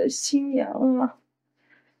你的新娘啊！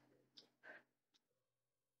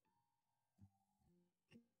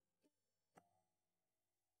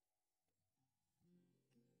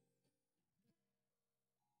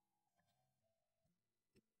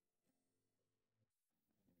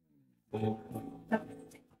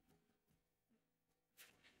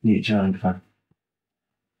你这样穿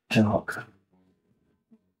真好看。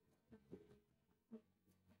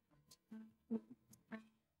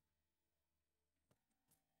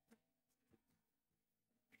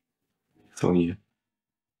宋一，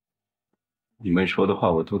你们说的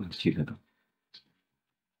话我都能听得懂。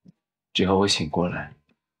只要我醒过来，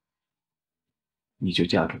你就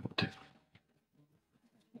嫁给我，对吧？